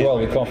Anastasia as well.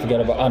 We can't forget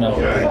about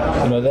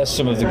Anna. They're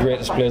some of the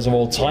greatest players of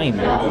all time,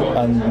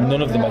 and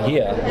none of them are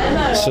here.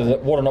 So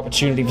what an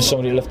opportunity for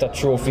somebody to lift that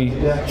trophy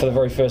for the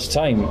very first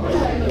time.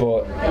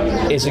 But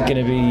is it going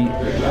to be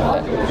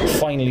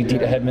finally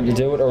Dieter Hedman to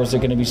do it, or is it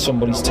going to be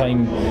somebody's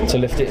time to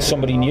lift it,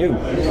 somebody new?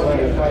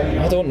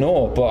 I don't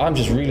know, but I'm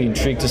just really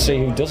intrigued to see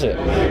who does it.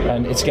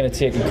 And it's going to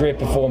take a great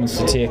performance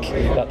to take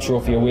that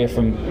trophy away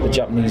from the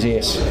Japanese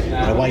ace.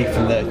 Away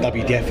from the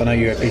WDF, I know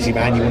you're a busy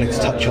man, you wanted to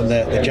touch on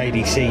the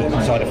JDC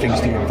side of things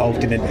that you're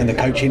involved in and the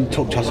coaching.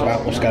 Talk to us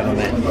about what's going on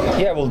there.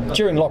 Yeah, well,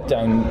 during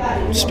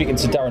lockdown, speaking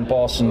to Darren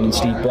Barson and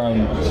Steve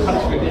Brown,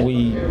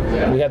 we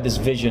had this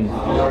vision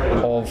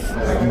of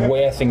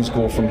where things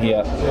go from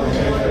here.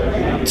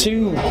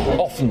 Too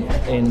often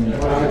in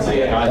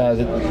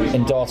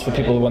darts for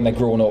people when they're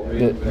growing up,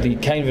 the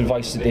kind of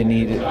advice that they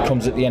need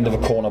comes at the end of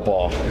a corner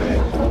bar,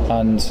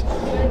 and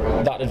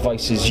that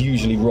advice is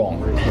usually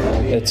wrong.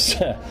 It's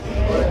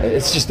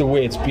just the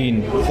way it's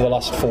been for the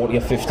last 40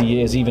 or 50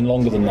 years, even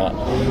longer than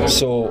that.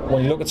 So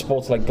when you look at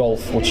sports like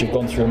golf, which have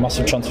gone through a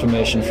massive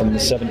transformation from the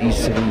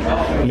 70s to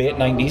the late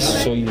 90s,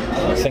 so you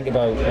think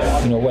about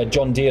where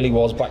John Daly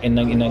was back in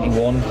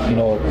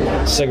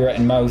 1991, cigarette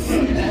in mouth,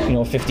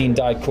 15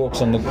 Diet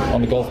Cokes on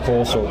the golf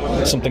course,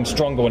 or something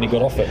stronger when he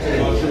got off it.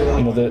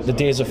 The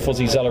days of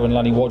Fuzzy Zeller and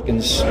Lanny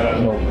Watkins,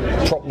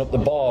 propping up the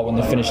bar when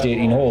they finished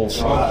 18 holes.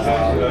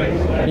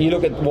 You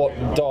look at what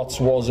darts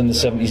was in the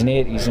 70s and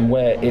 80s and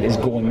where it is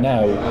going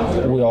now.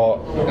 We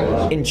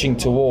are inching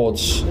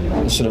towards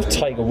the sort of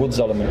Tiger Woods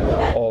element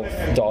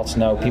of darts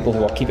now. People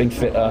who are keeping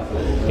fitter.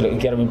 You look at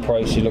Gerwyn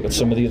Price, you look at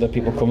some of the other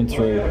people coming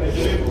through,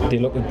 they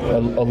look a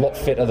lot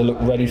fitter, they look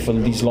ready for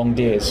these long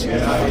days.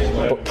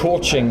 But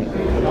coaching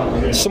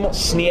is somewhat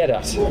sneered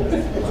at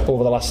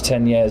over the last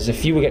 10 years.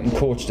 If you were getting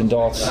coached in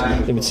darts,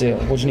 they would say,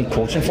 what do you need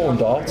coaching for in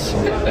darts?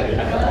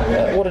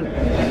 What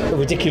a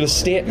ridiculous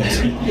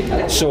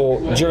statement. So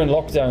during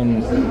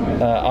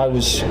lockdown, I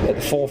was at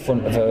the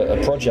forefront of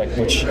a project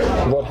which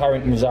Rod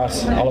Harrington was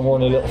at, Alan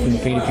Warren a little from the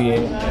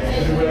PDPA,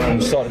 and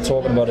we started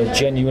talking about a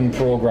genuine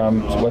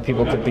programme where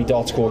people could be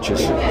darts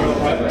coaches.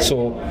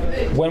 So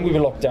when we were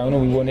locked down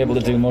and we weren't able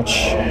to do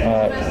much,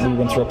 we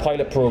went through a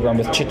pilot programme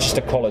with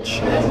Chichester College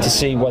to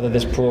see whether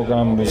this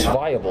programme was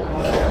viable.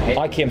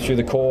 I came through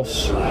the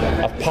course,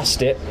 I've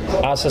passed it,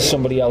 as has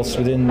somebody else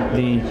within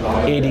the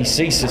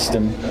ADC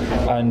system,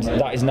 and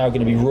that is now going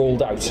to be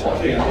rolled out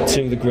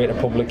to the greater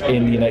public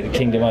in the United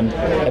Kingdom and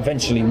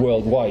eventually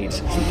worldwide.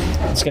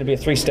 It's going to be a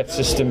 3-step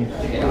system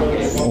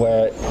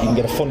where you can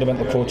get a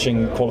fundamental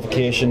coaching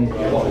qualification,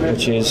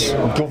 which is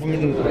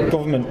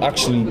government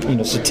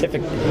actually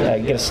certificate,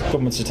 get a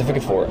government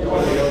certificate for it,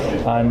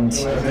 and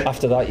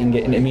after that you can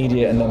get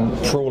intermediate and then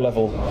pro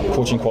level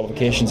coaching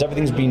qualifications.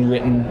 Everything's been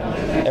written,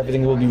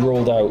 everything will be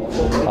rolled out,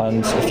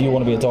 and if you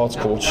want to be a darts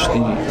coach,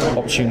 the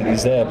opportunity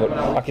is there. But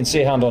I can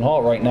say hand on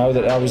heart right now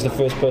that I was the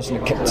first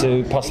person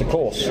to pass the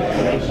course,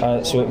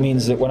 so it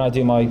means that when I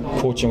do my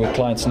coaching with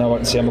clients now, I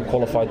can say I'm a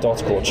qualified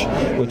darts coach,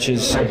 which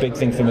is a big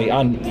thing for me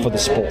and for the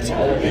sport.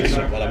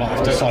 Excellent. Well, I might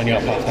have to sign you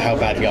up after how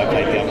badly I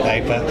played the other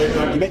day,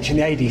 but you mentioned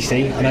the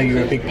ADC. I know you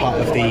were a big part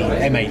of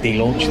the MAD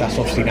launch. That's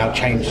obviously now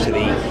changed to the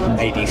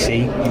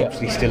ADC. You're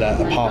obviously still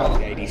a part of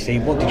the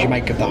ADC. What did you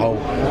make of the whole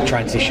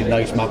transition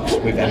those months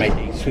with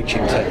MAD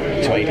switching to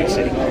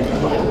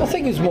ADC? I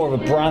think it's more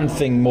of a brand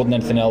thing more than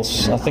anything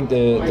else. I think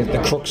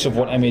the crux of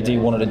what MAD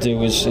wanted to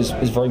do is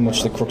very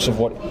much the crux of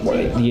what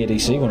the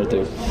ADC want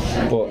to do.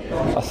 But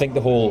I think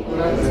the whole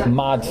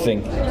MAD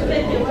thing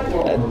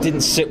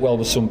didn't sit well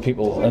with some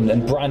people,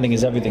 and branding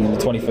is everything in the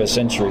 21st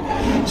century.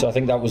 So I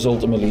think that was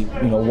ultimately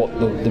what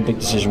the big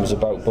decision was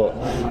about. But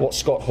what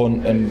Scott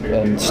Hunt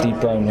and Steve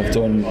Brown have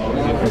done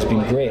has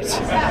been great.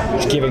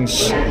 It's giving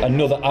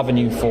another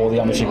avenue for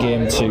the amateur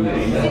game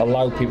to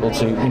allow people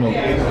to, you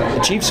know,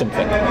 achieve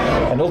something.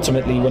 And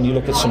ultimately, when you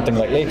look at something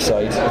like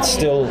Lakeside, it's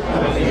still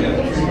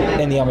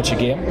in the amateur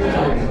game,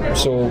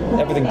 so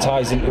everything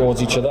ties in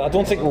towards each other. I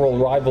don't think we're all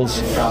rivals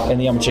in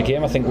the amateur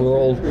game. I think we're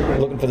all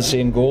looking for the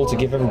same goal, to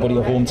give everybody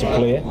a home to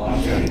play.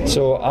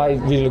 So I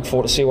really look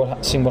forward to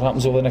seeing what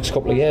happens over the next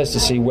couple of years, to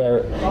see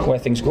where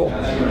things go.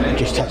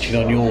 Just touching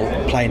on your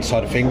playing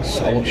side of things,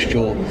 I watched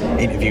your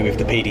interview with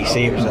the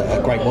PDC. It was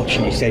a great watch,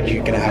 and you said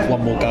you're going to have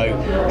one more go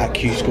at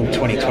Q School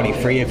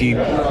 2023. Have you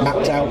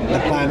mapped out the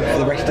plan for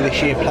the rest of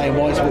this year, playing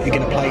wise, what you're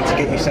going to play to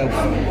get yourself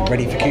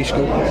ready for Q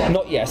School?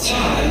 Not yet.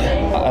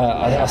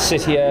 I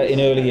sit here in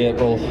early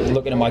April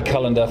looking at my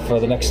calendar for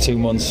the next 2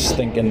 months,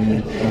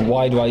 thinking,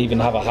 why do I even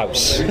have a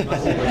house?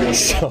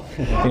 So,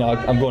 you know,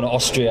 I'm going to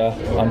Austria,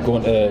 I'm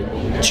going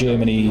to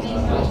Germany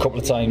a couple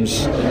of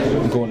times,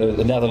 I'm going to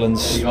the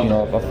Netherlands. You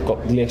know, I've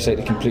got Lakeside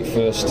to complete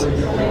first.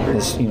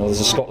 There's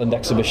a Scotland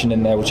exhibition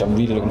in there, which I'm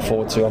really looking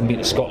forward to. I haven't been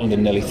to Scotland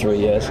in nearly 3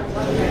 years.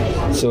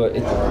 So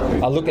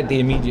I look at the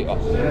immediate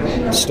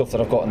stuff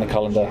that I've got in the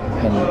calendar,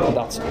 and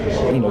that's,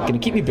 you know, going to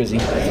keep me busy.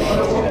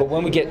 But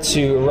when we get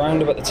to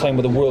around about the time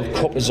where the World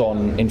Cup is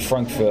on in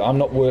Frankfurt, I'm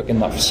not working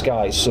that for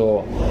Sky, so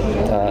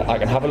I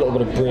can have a little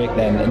bit of break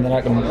then, and then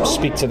I can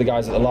speak to the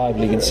guys at the Live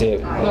League and say,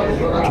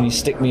 can you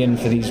stick me in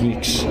for these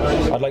weeks?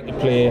 I'd like to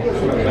play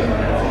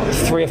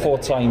 3 or 4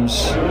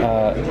 times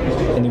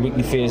in the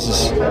weekly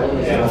phases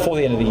before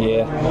the end of the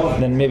year,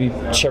 and then maybe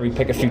cherry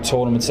pick a few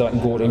tournaments that I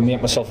can go to and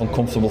make myself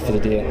uncomfortable for the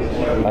day,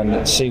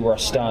 and see where I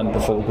stand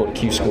before we go to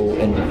Q School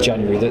in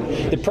January.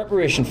 The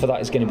preparation for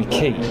that is going to be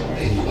key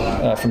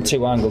from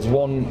 2 angles.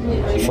 One,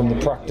 from the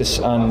practice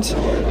and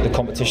the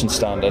competition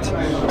standard.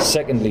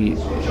 Secondly,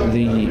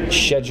 the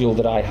schedule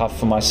that I have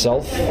for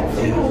myself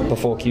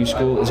before Q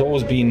School has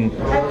always been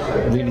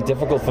really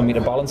difficult for me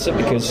to balance it,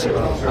 because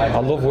I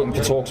love working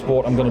for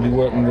TalkSport. I'm going to be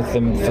working with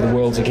them for the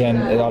Worlds again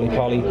at Ali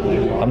Pali.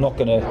 I'm not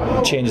going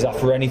to change that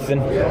for anything,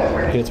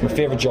 because it's my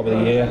favourite job of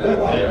the year,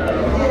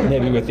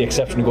 maybe with the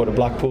exception of going to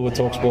Blackpool with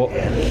TalkSport.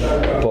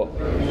 But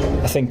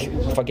I think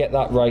if I get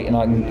that right, and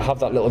I can have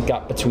that little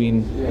gap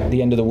between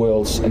the end of the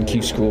Worlds and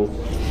Q School,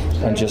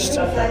 and just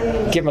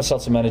give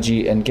myself some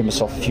energy and give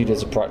myself a few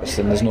days of practice,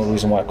 then there's no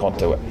reason why I can't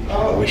do it.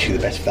 I wish you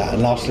the best for that.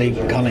 And lastly,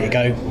 can't let you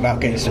go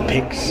without getting some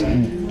picks.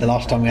 The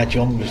last time we had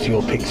you on was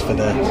your picks for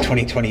the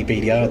 2020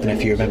 BDO. I don't know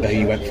if you remember who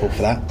you went for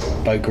that.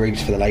 Bo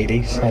Grooves for the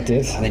ladies. I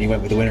did. And then you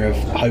went with the winner of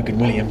Hogan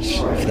Williams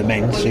for the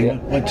men, so you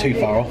weren't too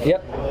far off.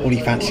 Yep. What do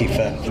you fancy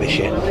for this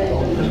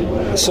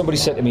year? Somebody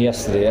said to me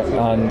yesterday,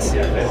 and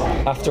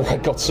after I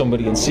got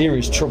somebody in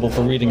serious trouble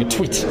for reading a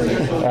tweet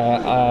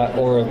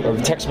or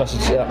a text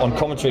message on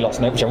commentary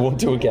last night, which I won't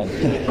do again,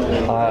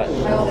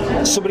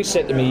 somebody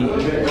said to me,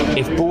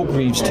 if Bo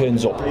Greaves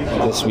turns up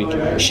this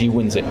week, she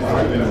wins it.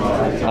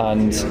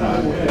 And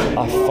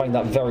I find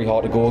that very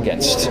hard to go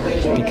against,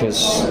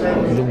 because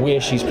the way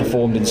she's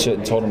performed in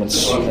certain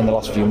tournaments in the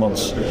last few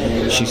months,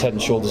 she's head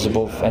and shoulders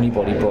above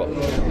anybody, but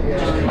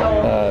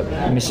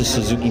Mrs.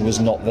 Suzuki was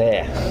not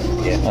there,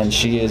 and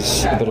she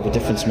is a bit of a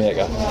difference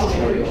maker.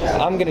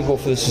 I'm going to go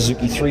for the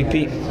Suzuki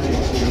 3-peat.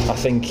 I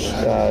think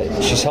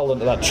she's held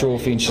onto that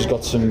trophy and she's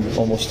got some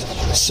almost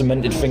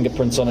cemented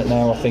fingerprints on it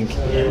now. I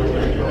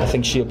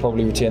think she'll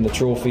probably retain the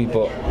trophy,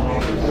 but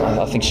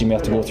I think she may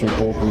have to go through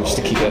Bo Greaves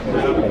to keep it,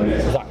 and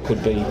that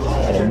could be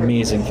an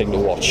amazing thing to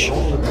watch.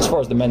 As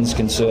far as the men's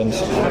concerned,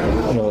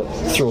 you know,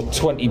 throw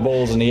 20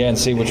 balls in the air and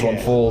see which one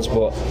falls,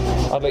 but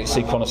I'd like to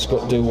see Connor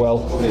Scott do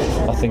well.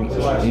 I think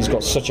he's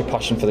got such a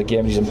passion for the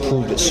game, he's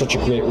improved at such a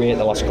great rate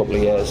the last couple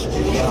of years.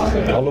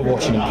 I love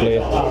watching him play.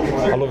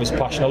 I love his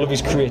passion, I love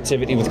his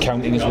creativity with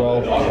counting as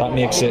well. That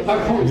makes it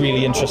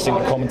really interesting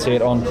to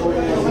commentate on.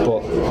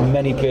 But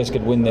many players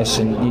could win this,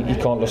 and you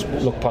can't just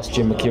look past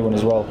Jim McEwen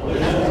as well,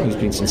 who's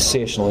been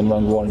sensational in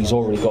round 1, and he's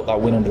already got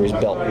that win under his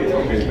belt.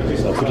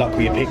 So good luck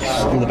with your picks,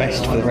 all the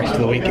best for the rest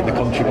of the week in the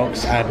commentary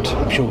box, and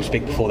I'm sure we'll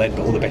speak before then,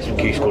 but all the best with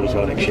Q School as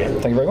well next year.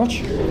 Thank you very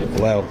much.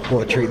 Well,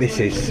 what a treat this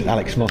is.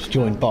 Alex Moss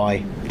joined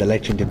by the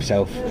legend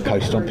himself,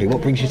 Coach Stompy.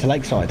 What brings you to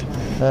Lakeside?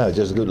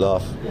 Just a good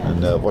laugh,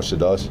 and watch the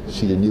dice,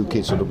 see the new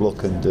kids on the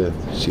block, and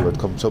see what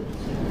comes up.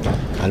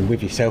 And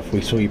with yourself,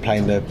 we saw you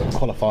playing the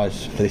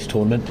qualifiers for this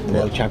tournament, the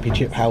World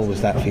Championship. How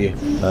was that for you?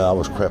 I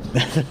was crap.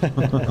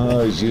 I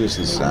was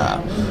useless.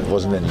 It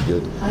wasn't any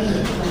good.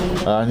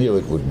 I knew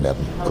it wouldn't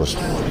happen, because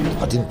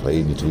I didn't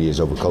play any 2 years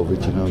over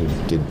COVID, you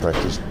know, didn't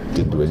practice,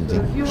 didn't do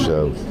anything,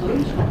 so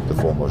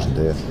the form wasn't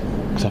there.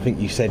 Because I think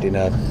you said in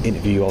an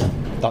interview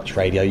on Dutch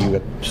radio you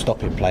were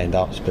stopping playing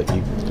darts, but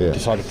you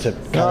decided to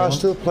carry on. I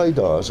still play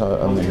darts.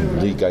 I mean,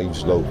 league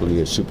games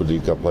locally, Super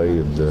League I play,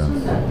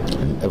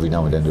 and every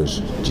now and then there's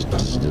just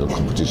this little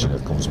competition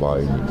that comes by,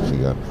 and you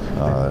figure,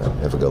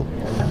 have a go.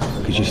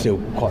 Because you're still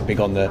quite big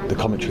on the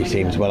commentary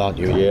scene as well, aren't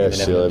you? Yeah,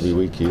 still every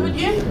week.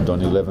 I've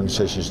done 11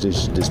 sessions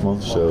this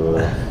month, so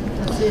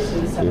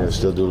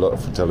still do a lot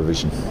for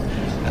television.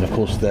 And of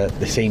course the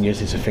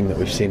seniors is a thing that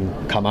we've seen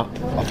come up.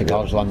 I think I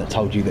was the one that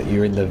told you that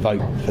you're in the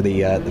vote for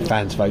the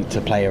fans vote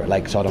to play here at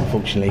Lakeside.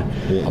 Unfortunately,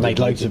 I made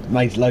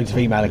loads of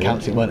email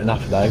accounts. It weren't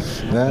enough though.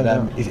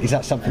 Is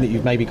that something that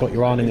you've maybe got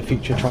your eye on in the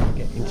future, trying to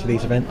get into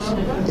these events?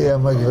 Yeah,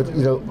 maybe, but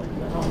you know,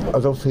 I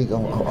don't think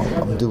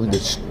I'm doing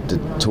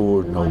the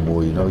tour no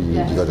more. You know, you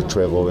got to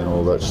travel and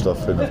all that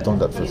stuff, and I've done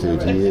that for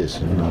 30 years.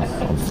 And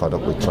I'm fed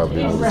up with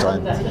travelling all the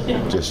time,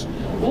 just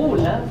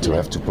to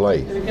have to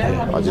play.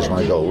 I just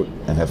want to go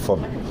and have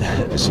fun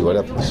and see what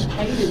happens.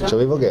 So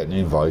if I get an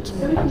invite,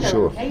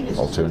 sure,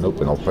 I'll turn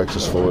up and I'll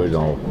practice for it and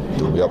I'll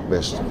do my up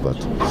best. But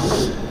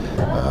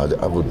I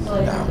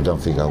don't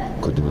think I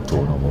could do a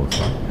tour no more.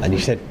 And you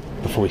said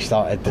before we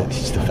started that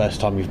this is the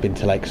first time you've been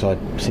to Lakeside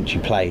since you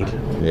played.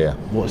 Yeah.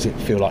 What does it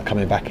feel like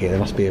coming back here? There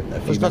must be a few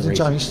There's nothing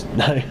changed.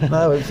 No.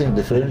 No, everything,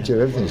 the furniture,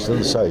 everything's still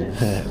the same.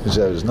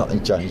 So there's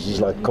nothing changed.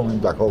 It's like coming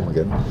back home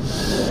again.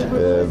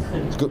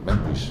 It's good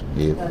memories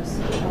here.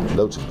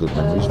 Loads of good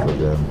memories, but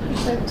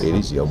it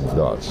is the home of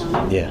darts.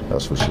 Yeah.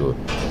 That's for sure.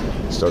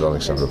 It's not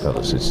Alexandra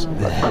Palace, it's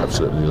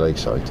absolutely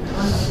Lakeside.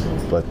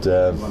 But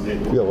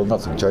yeah, well,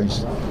 nothing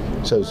changed.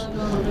 So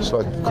it's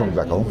like coming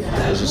back home,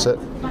 as I said.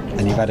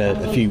 And you've had a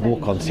few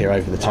walk-ons here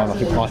over the time. I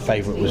think my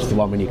favourite was the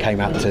one when you came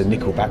out to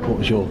Nickelback. What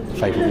was your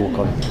favourite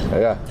walk-on?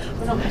 Yeah,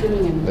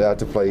 I had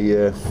to play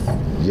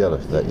Yellow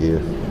that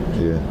year.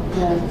 Yeah,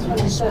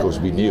 because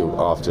we knew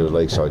after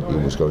Lakeside he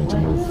was going to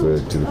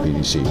move to the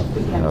PDC,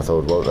 and I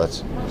thought, well,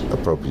 that's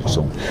appropriate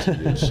song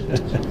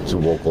to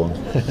walk on.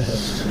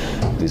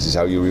 This is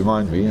how you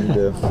remind me, and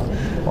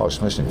I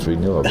smashed him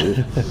 3-0, I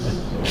believe.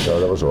 So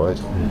that was all right.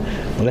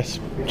 Well, let's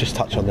just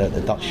touch on the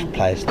Dutch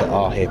players that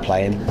are here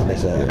playing. And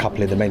there's a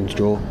couple in the men's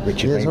draw.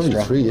 Richard there's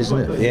only 3,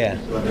 isn't it? Yeah,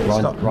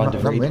 Ryan de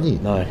Vries. Not many.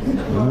 No.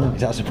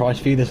 Is that a surprise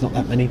for you? There's not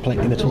that many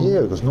playing in the tournament?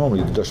 Yeah, because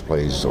normally the Dutch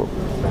players,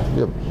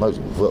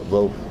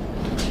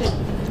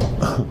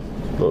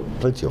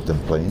 plenty of them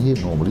playing here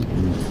normally.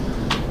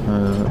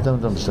 I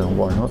don't understand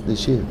why not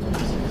this year.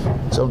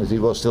 It's only 3,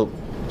 well, still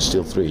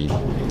 3,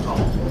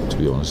 to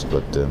be honest.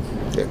 But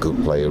yeah,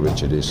 good player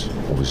Richard is.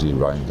 Obviously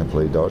Ryan can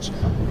play darts.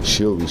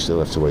 Sure, we still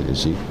have to wait and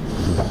see.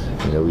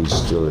 You know, he's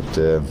still at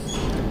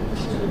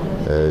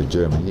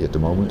Germany at the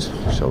moment,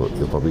 so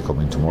he'll probably come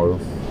in tomorrow.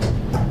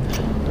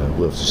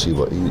 We'll have to see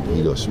what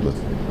he does, but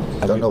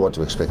I don't know what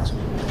to expect.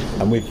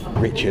 And with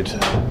Richard,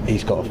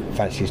 he's got to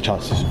fancy his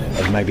chances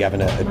of maybe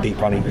having a deep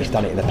run. He's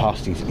done it in the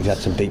past. He's had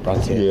some deep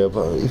runs here. Yeah,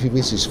 but if he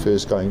misses his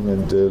first game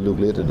and Luke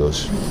later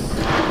does,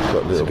 he's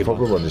got a little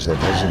problem on his head,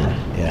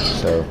 hasn't he? Yeah.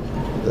 So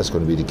that's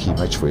going to be the key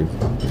match for him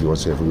if he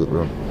wants to have a good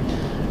run.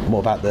 What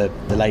about the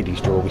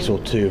ladies' draw? We saw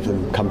 2 of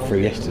them come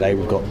through yesterday.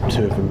 We've got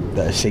 2 of them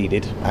that are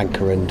seeded,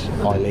 Anka and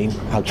Eileen.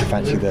 How do you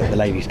fancy the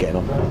ladies getting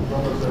on?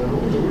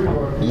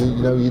 You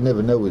know, you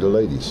never know with the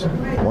ladies.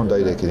 One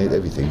day they can hit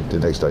everything, the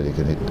next day they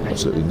can hit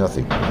absolutely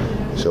nothing.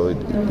 So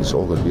it's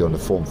all going to be on the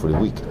form for the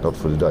week, not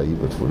for the day,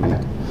 but for the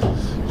week.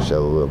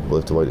 So we'll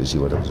have to wait and see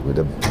what happens with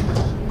them.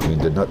 I mean,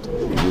 they're not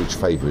huge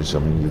favourites. I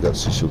mean, you've got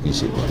Suzuki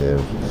sitting there,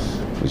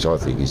 which I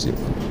think is the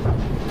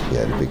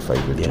big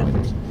favourite to win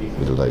it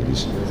with the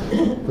ladies.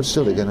 But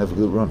still, they're going to have a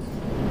good run.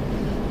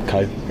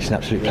 Co, it's an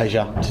absolute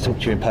pleasure to talk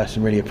to you in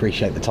person. Really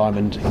appreciate the time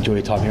and enjoy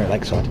your time here at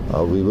Lakeside.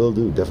 Oh, we will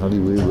do, definitely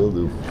we will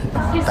do.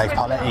 Dave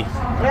Parletti,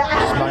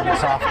 just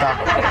moments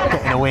after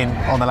getting a win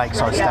on the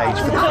Lakeside stage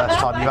for the first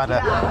time. You had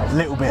a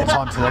little bit of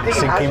time to let it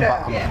sink in,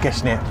 but I'm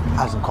guessing it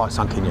hasn't quite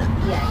sunk in yet.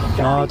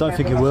 No, I don't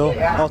think it will.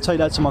 I'll take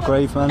that to my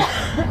grave, man.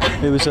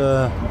 It was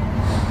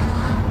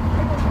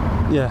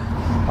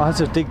I had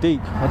to dig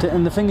deep.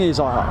 And the thing is,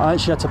 I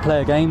actually had to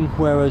play a game,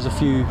 whereas a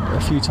few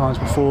times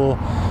before,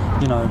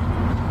 you know,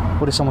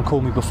 what did someone call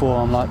me before?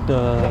 I'm like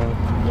the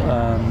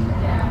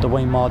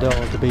Wayne Mardell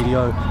of the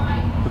BDO,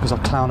 because I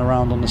clown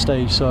around on the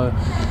stage. So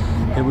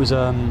it was,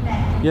 I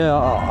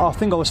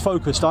think I was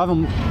focused. I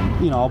haven't,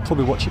 I'll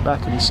probably watch it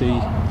back and see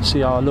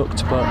how I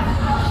looked. But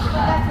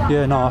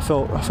yeah, no, I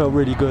felt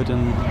really good.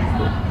 And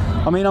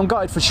I mean, I'm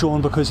gutted for Sean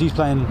because he's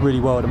playing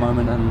really well at the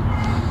moment.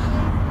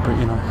 But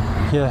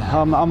yeah,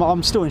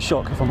 I'm still in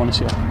shock, if I'm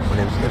honest with you. Well,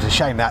 it was a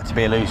shame that to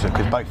be a loser,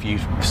 because both of you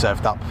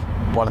served up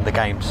one of the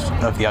games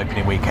of the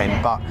opening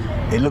weekend, but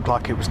it looked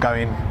like it was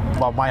going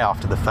one way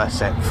after the first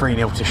set.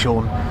 3-0 to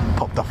Sean,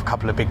 popped off a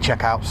couple of big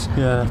checkouts.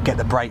 Yeah. Get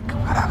the break.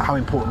 How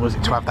important was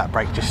it to have that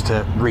break just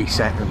to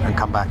reset and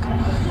come back?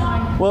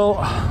 Well,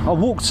 I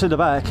walked to the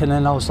back and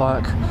then I was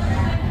like,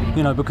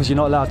 because you're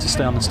not allowed to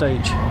stay on the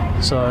stage.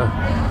 So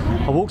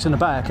I walked in the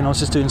back and I was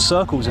just doing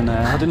circles in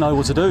there. I didn't know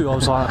what to do. I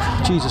was like,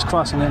 Jesus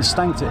Christ, and then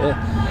stanked it.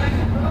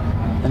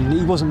 And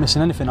he wasn't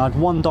missing anything. I had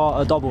 1 dart,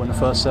 a double in the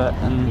first set,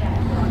 and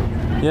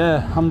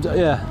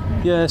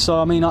so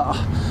I mean,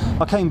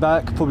 I came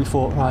back, probably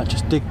thought, right,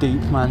 just dig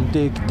deep, man,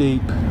 dig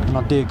deep, and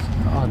I digged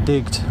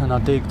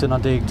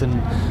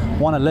and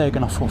won a leg,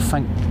 and I thought,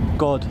 thank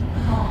God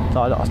that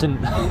I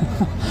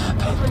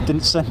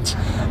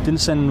didn't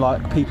send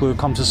like people who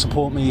come to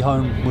support me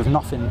home with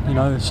nothing,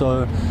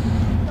 So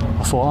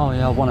I thought, oh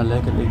yeah, I won a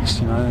leg at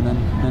least, you know, and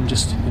then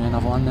just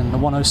another one, and the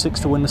 106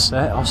 to win the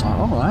set. I was like,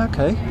 all right,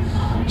 okay,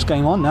 it's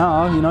game on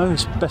now, you know,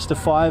 it's best of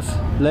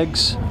 5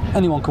 legs.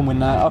 Anyone can win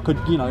that. I could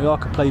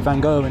play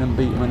Van Gogh and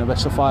beat him in a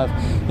best of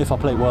 5 if I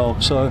played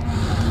well. So,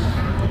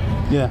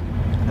 yeah.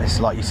 It's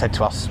like you said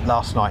to us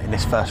last night in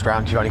this first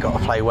round, you've only got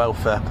to play well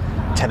for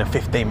 10 or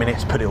 15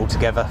 minutes, put it all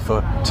together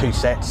for 2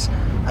 sets.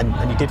 And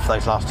you did for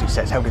those last 2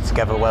 sets, held it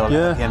together well at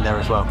the end there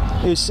as well.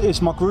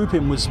 It's my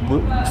grouping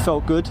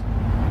felt good,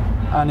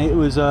 and it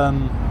was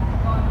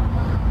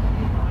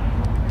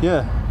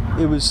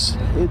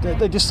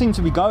they just seemed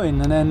to be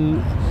going, and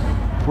then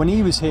when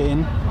he was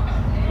hitting,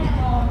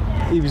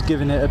 he was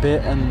giving it a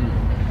bit, and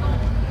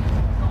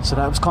so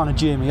that was kind of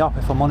gearing me up,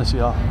 if I'm honest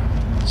with you.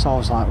 So I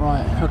was like,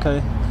 right,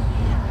 okay.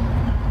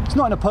 It's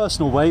not in a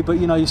personal way, but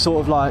you know, you're sort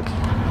of like,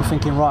 you're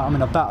thinking, right, I'm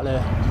in a battle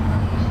here,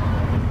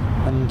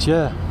 and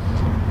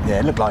yeah,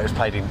 it looked like it was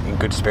played in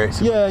good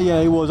spirits. Yeah,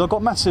 he was. I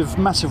got massive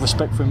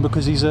respect for him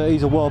because he's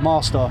a world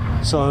master.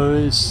 So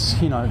it's,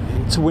 you know,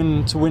 to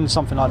win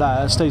something like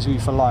that, it stays with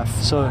you for life.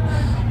 So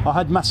I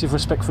had massive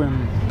respect for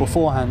him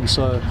beforehand.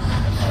 So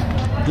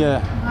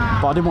yeah,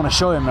 but I didn't want to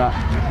show him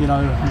that, you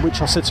know.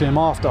 Which I said to him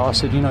after. I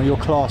said, you know, your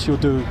class, you'll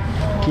do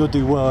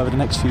well over the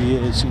next few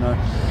years, you know.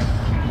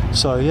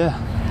 So yeah.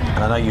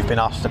 And I know you've been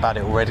asked about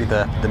it already.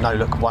 The no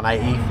look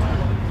 180.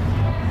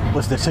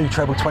 Was the 2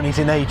 treble 20s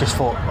in there? You just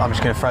thought, I'm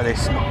just going to throw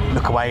this,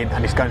 look away,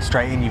 and it's going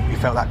straight in. You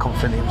felt that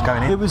confident it was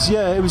going in? It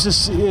was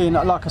just,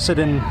 like I said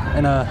in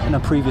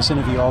a previous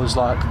interview, I was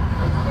like,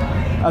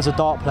 as a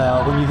dart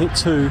player, when you hit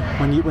 2,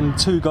 when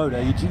 2 go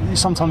there, you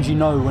sometimes you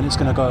know when it's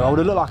going to go. I would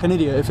have looked like an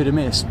idiot if it had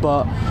missed,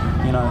 but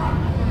you know,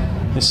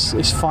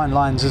 it's fine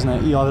lines, isn't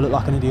it? You either look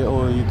like an idiot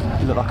or you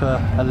look like a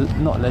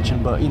not a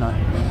legend, but you know,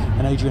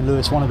 an Adrian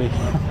Lewis wannabe.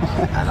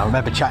 And I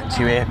remember chatting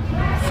to you here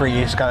 3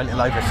 years ago, a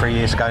little over 3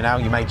 years ago now.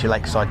 You made your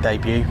Lakeside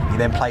debut. You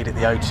then played at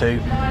the O2.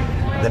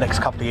 The next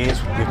couple of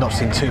years, we've not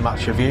seen too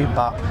much of you,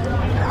 but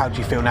how do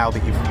you feel now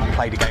that you've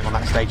played a game on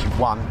that stage, you've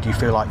won? Do you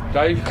feel like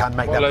Dave, you can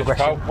make that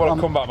progression? Well,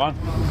 come back, man.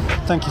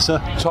 Thank you, sir.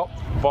 Top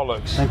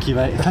bollocks. Thank you,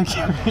 mate. Thank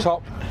you.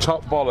 Top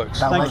bollocks.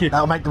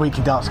 That'll make the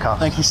weekly Dartscast.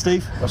 Thank you,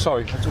 Steve. Oh,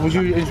 sorry. Was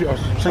you?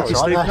 Thank you,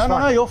 Steve.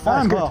 No, you're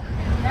fine, bro.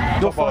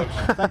 You're fine.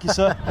 Thank you,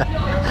 sir.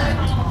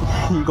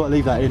 You've got to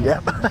leave that in.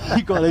 Yep.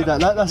 You've got to leave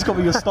that. That's got to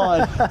be your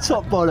style.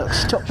 Top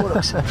bollocks.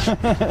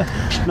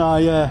 No,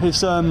 yeah,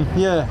 it's I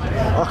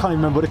can't even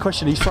remember what the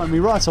question. He's throwing me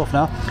right off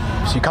now.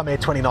 So you come here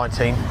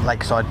 2019,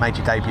 Lakeside made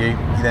your debut.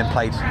 You then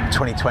played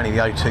 2020, the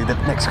O2. The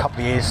next couple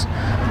of years,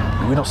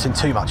 we're not seeing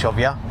too much of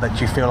you. But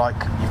do you feel like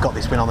you've got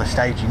this win on the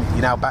stage?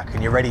 You're now back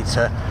and you're ready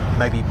to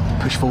maybe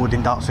push forward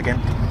in darts again?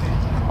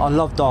 I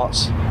love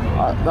darts.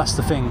 That's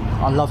the thing.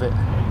 I love it.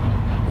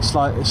 It's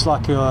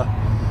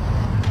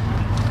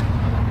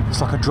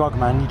like a drug,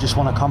 man. You just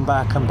want to come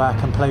back and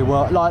play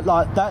well.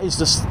 Like that is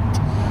just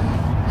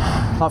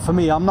like, for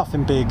me, I'm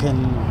nothing big, and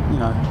you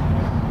know,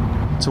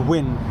 to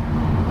win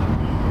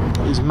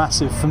is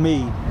massive for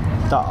me.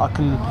 That I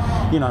can,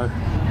 you know,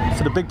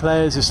 for the big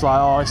players it's like,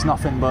 oh, it's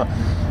nothing, but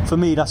for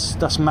me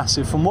that's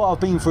massive. From what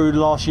I've been through the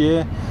last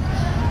year,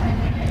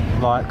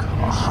 like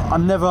I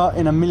never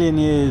in a million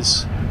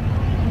years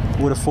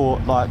would have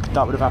thought like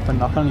that would have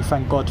happened. I can only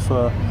thank God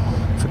for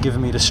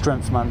giving me the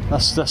strength, man.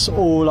 That's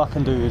all I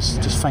can do is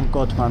just thank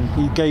God, man.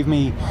 He gave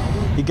me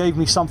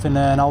something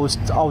there, and I was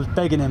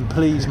begging him,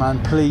 please,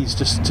 man, please,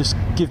 just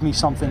give me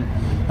something,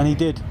 and he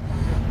did,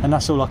 and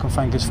that's all I can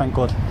thank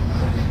God.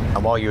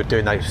 And while you were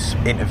doing those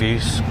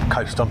interviews,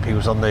 Coach Stompy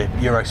was on the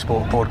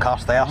Eurosport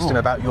broadcast. They asked him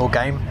about your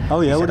game.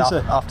 Oh yeah, what did he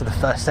say? After the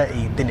first set,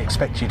 he didn't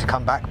expect you to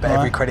come back, but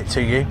every credit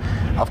to you.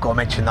 I've got to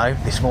mention though,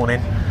 this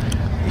morning,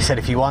 you said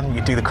if you won,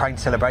 you'd do the crane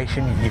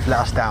celebration. You've let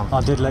us down.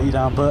 I did let you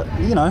down, but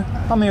you know,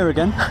 I'm here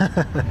again.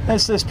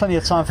 There's plenty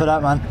of time for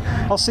that, man.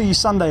 I'll see you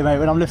Sunday, mate,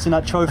 when I'm lifting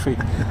that trophy.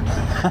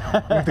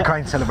 With the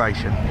crane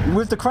celebration?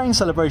 With the crane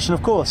celebration,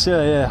 of course.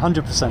 Yeah,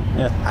 100%.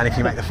 Yeah. And if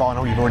you make the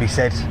final, you've already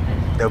said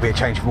there'll be a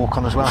change of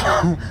walk-on as well.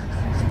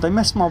 They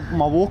messed my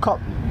walk-up.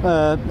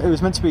 It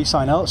was meant to be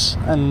something else,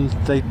 and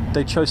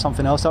they chose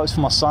something else. That was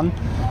for my son.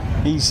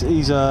 He's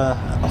a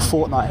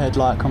Fortnite head,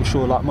 like I'm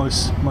sure, like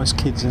most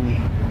kids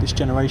in this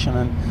generation,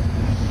 and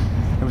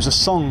it was the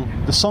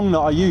song that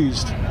I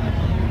used.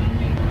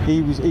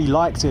 He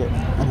liked it,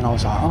 and I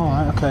was like, all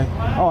right, okay,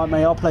 all right,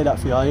 mate, I'll play that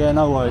for you. Yeah,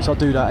 no worries, I'll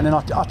do that. And then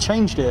I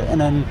changed it,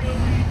 and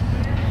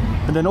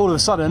then all of a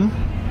sudden,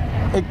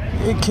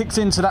 it kicked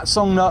into that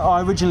song that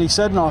I originally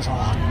said, and I was like,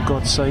 oh,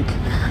 God's sake.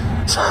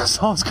 So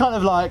I was kind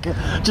of like,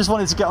 just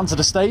wanted to get onto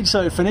the stage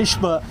so it finished,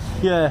 but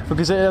yeah,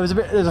 because there's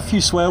a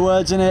few swear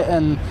words in it,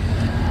 and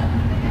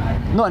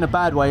not in a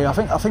bad way. I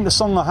think the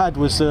song I had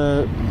was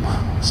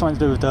something to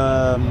do with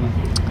the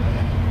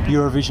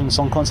Eurovision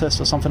Song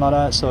Contest or something like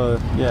that. So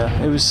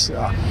yeah, it was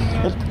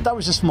that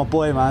was just for my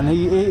boy, man.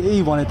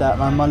 He wanted that,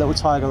 man, my little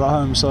tiger at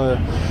home. So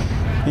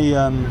he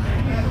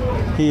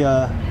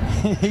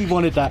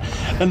wanted that,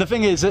 and the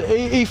thing is,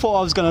 he thought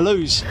I was going to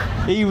lose.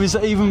 He was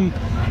even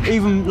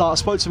like, I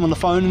spoke to him on the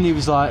phone, and he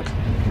was like,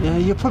 "Yeah,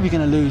 you're probably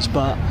going to lose,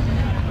 but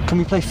can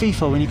we play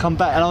FIFA when you come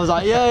back? And I was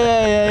like,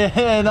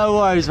 yeah, no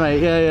worries,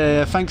 mate.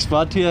 Yeah, thanks,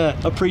 bud. Yeah,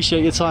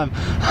 appreciate your time.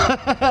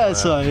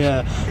 So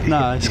yeah,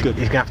 no, it's good.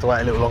 He's gonna have to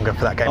wait a little longer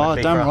for that game. Oh, of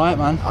FIFA. damn right,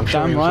 man. I'm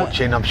sure Damn he was right.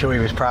 watching. I'm sure he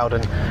was proud,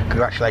 and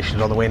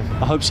congratulations on the win.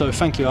 I hope so.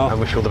 Thank you. I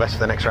wish you all the best for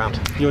the next round.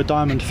 You're a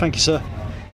diamond. Thank you, sir.